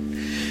 And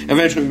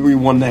eventually we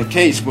won that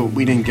case, but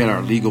we didn't get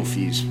our legal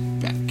fees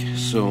back.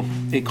 So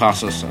it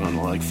cost us, I don't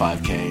know,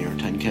 $5K or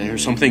 $10K or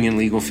something in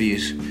legal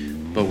fees.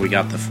 But we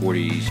got the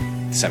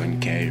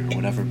 $47K or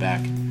whatever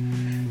back.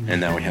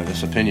 And now we have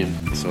this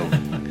opinion. So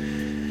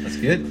that's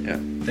good. Yeah.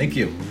 Thank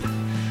you.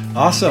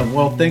 Awesome.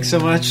 Well, thanks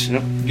so much.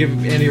 Yep. Give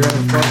Andy a round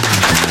of applause.